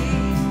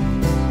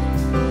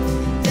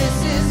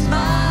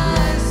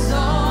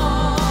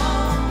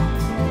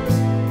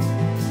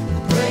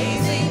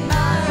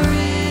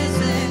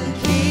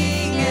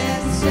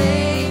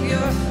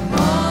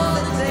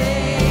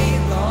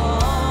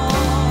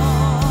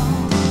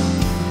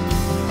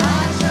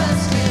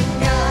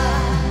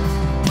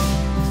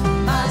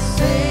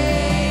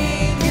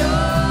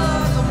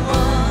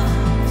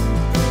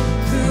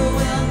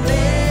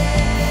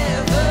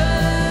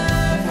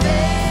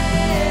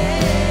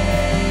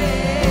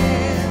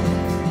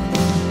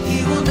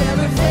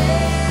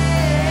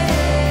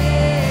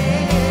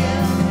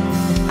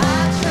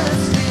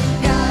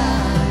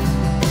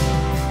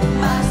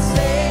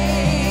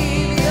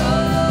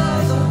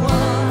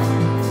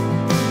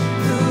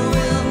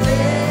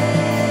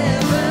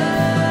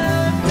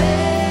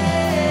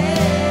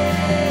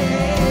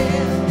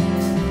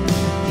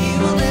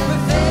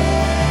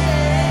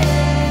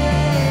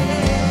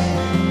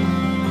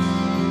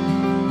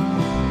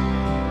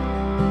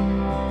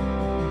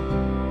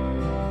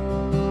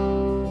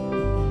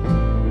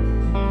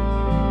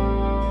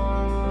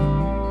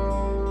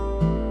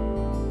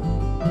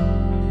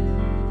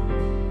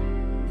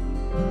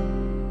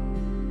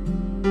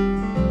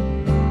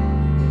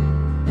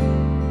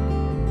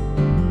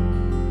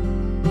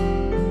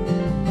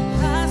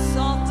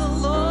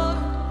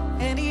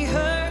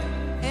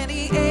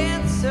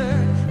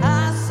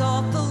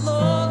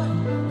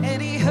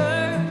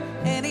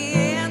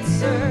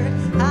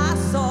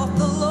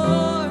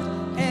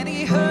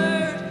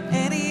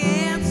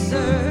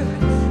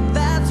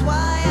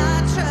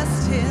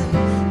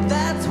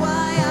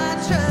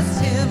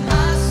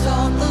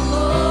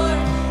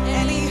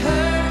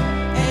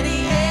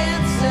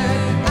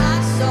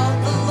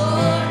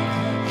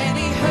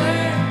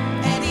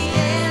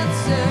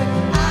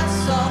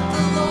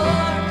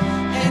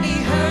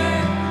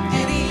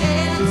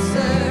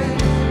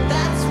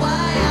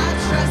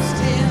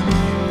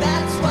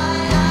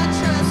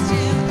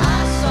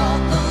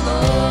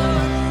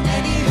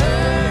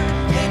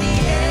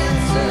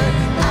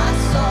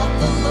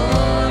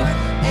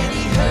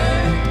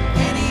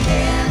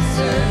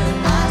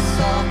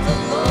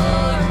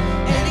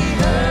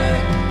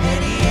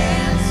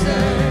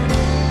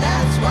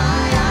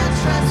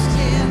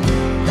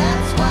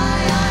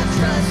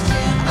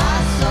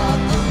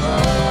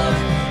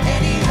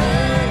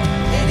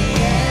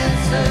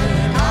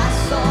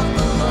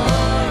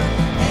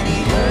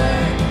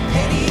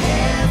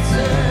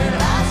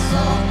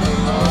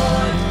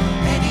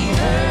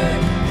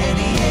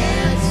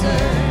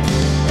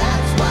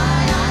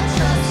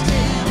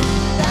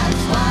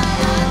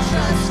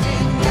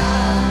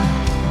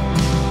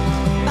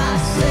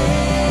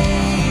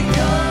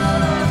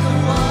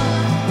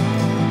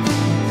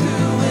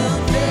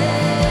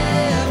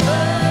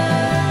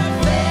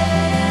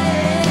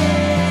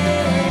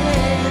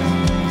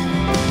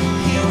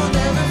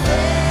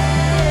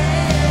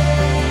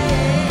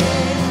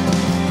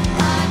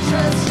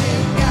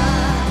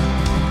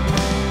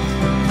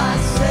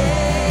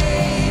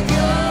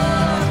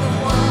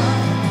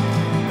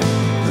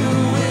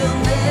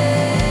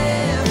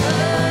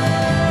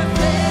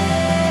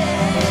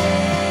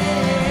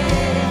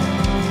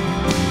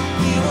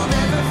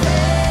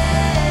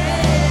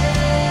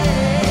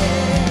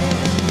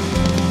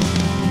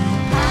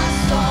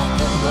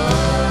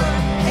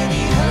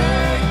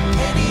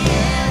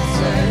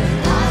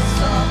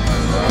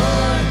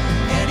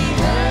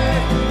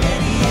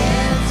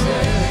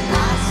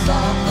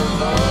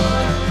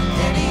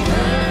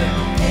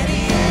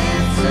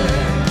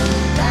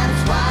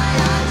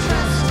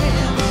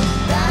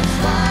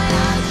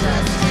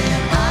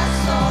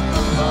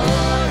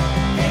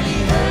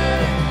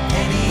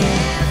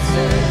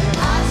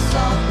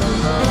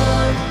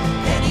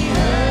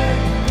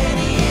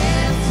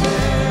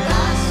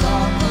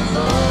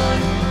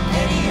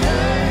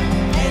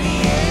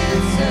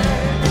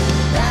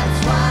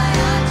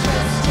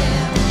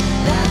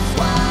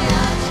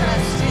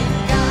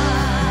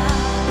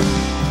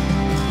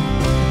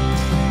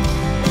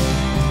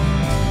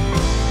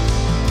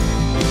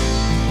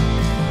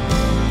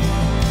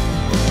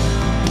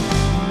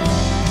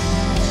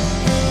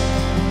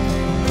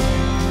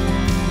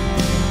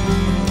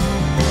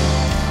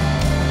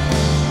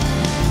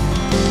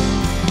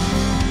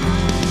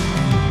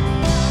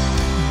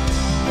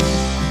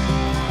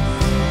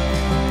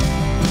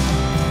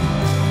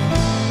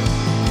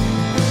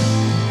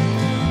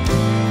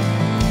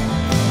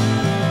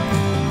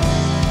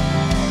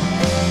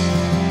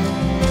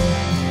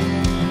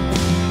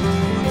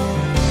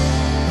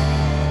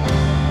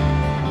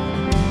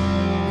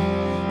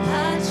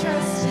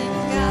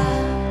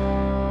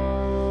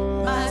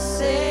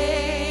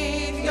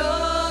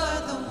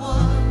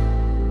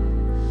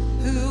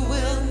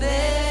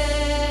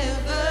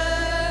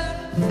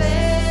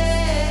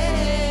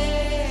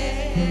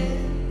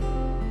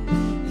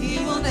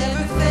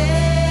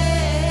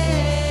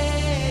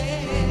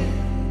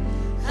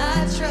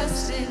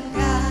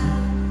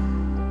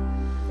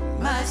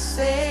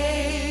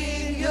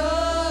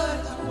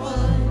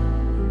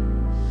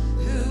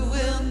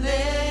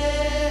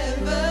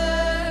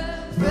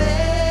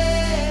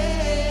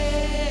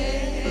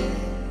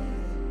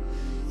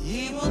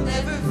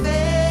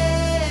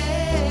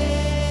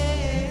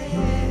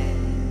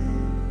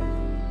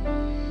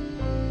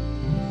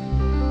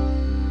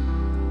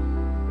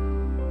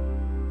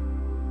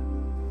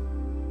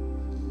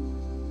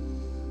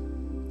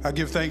 I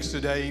give thanks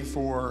today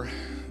for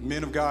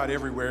men of God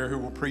everywhere who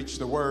will preach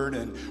the word.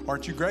 And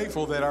aren't you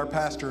grateful that our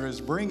pastor is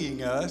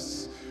bringing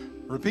us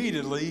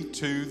repeatedly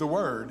to the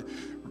word?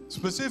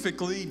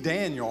 Specifically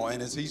Daniel,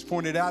 and as he's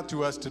pointed out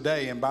to us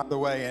today, and by the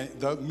way,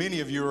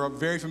 many of you are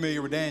very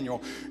familiar with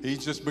Daniel.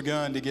 He's just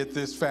begun to get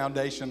this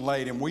foundation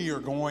laid, and we are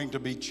going to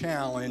be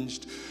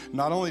challenged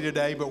not only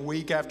today, but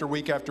week after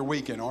week after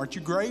week. And aren't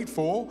you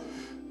grateful,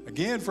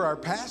 again, for our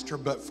pastor,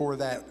 but for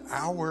that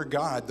our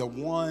God, the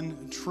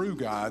one true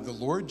God, the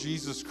Lord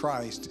Jesus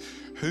Christ,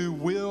 who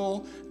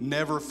will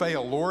never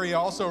fail. Lori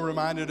also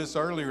reminded us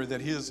earlier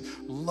that his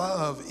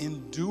love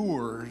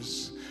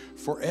endures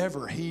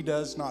forever. He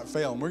does not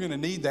fail. And we're going to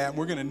need that. And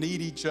we're going to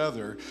need each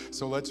other.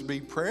 So let's be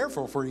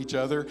prayerful for each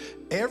other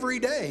every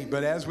day.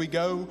 But as we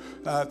go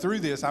through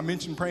this, I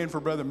mentioned praying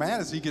for Brother Matt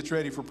as he gets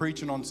ready for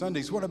preaching on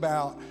Sundays. What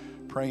about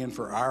praying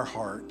for our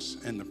hearts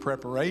and the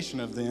preparation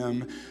of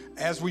them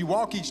as we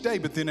walk each day,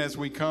 but then as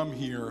we come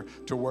here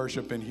to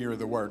worship and hear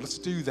the word? Let's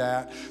do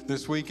that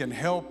this week and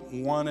help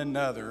one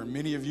another.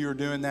 Many of you are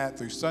doing that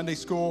through Sunday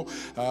school.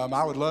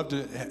 I would love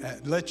to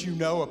let you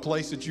know a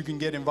place that you can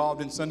get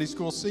involved in Sunday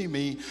school. See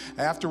me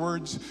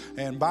afterwards.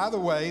 And by the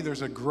way,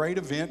 there's a great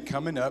event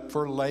coming up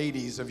for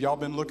ladies. Have y'all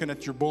been looking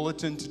at your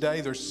bulletin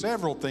today? There's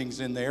several things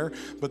in there,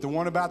 but the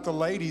one about the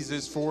ladies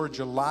is for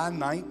July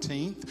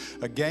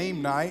 19th, a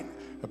game night.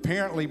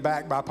 Apparently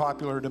backed by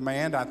popular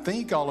demand. I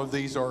think all of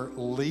these are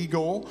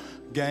legal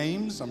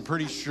games. I'm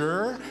pretty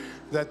sure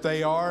that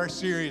they are.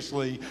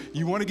 Seriously,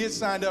 you want to get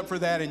signed up for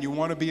that and you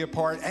want to be a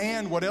part.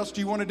 And what else do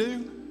you want to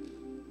do?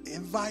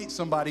 Invite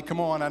somebody. Come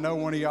on, I know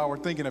one of y'all were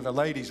thinking of it.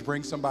 Ladies,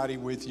 bring somebody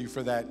with you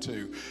for that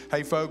too.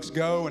 Hey folks,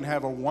 go and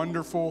have a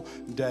wonderful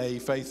day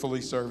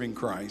faithfully serving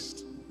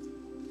Christ.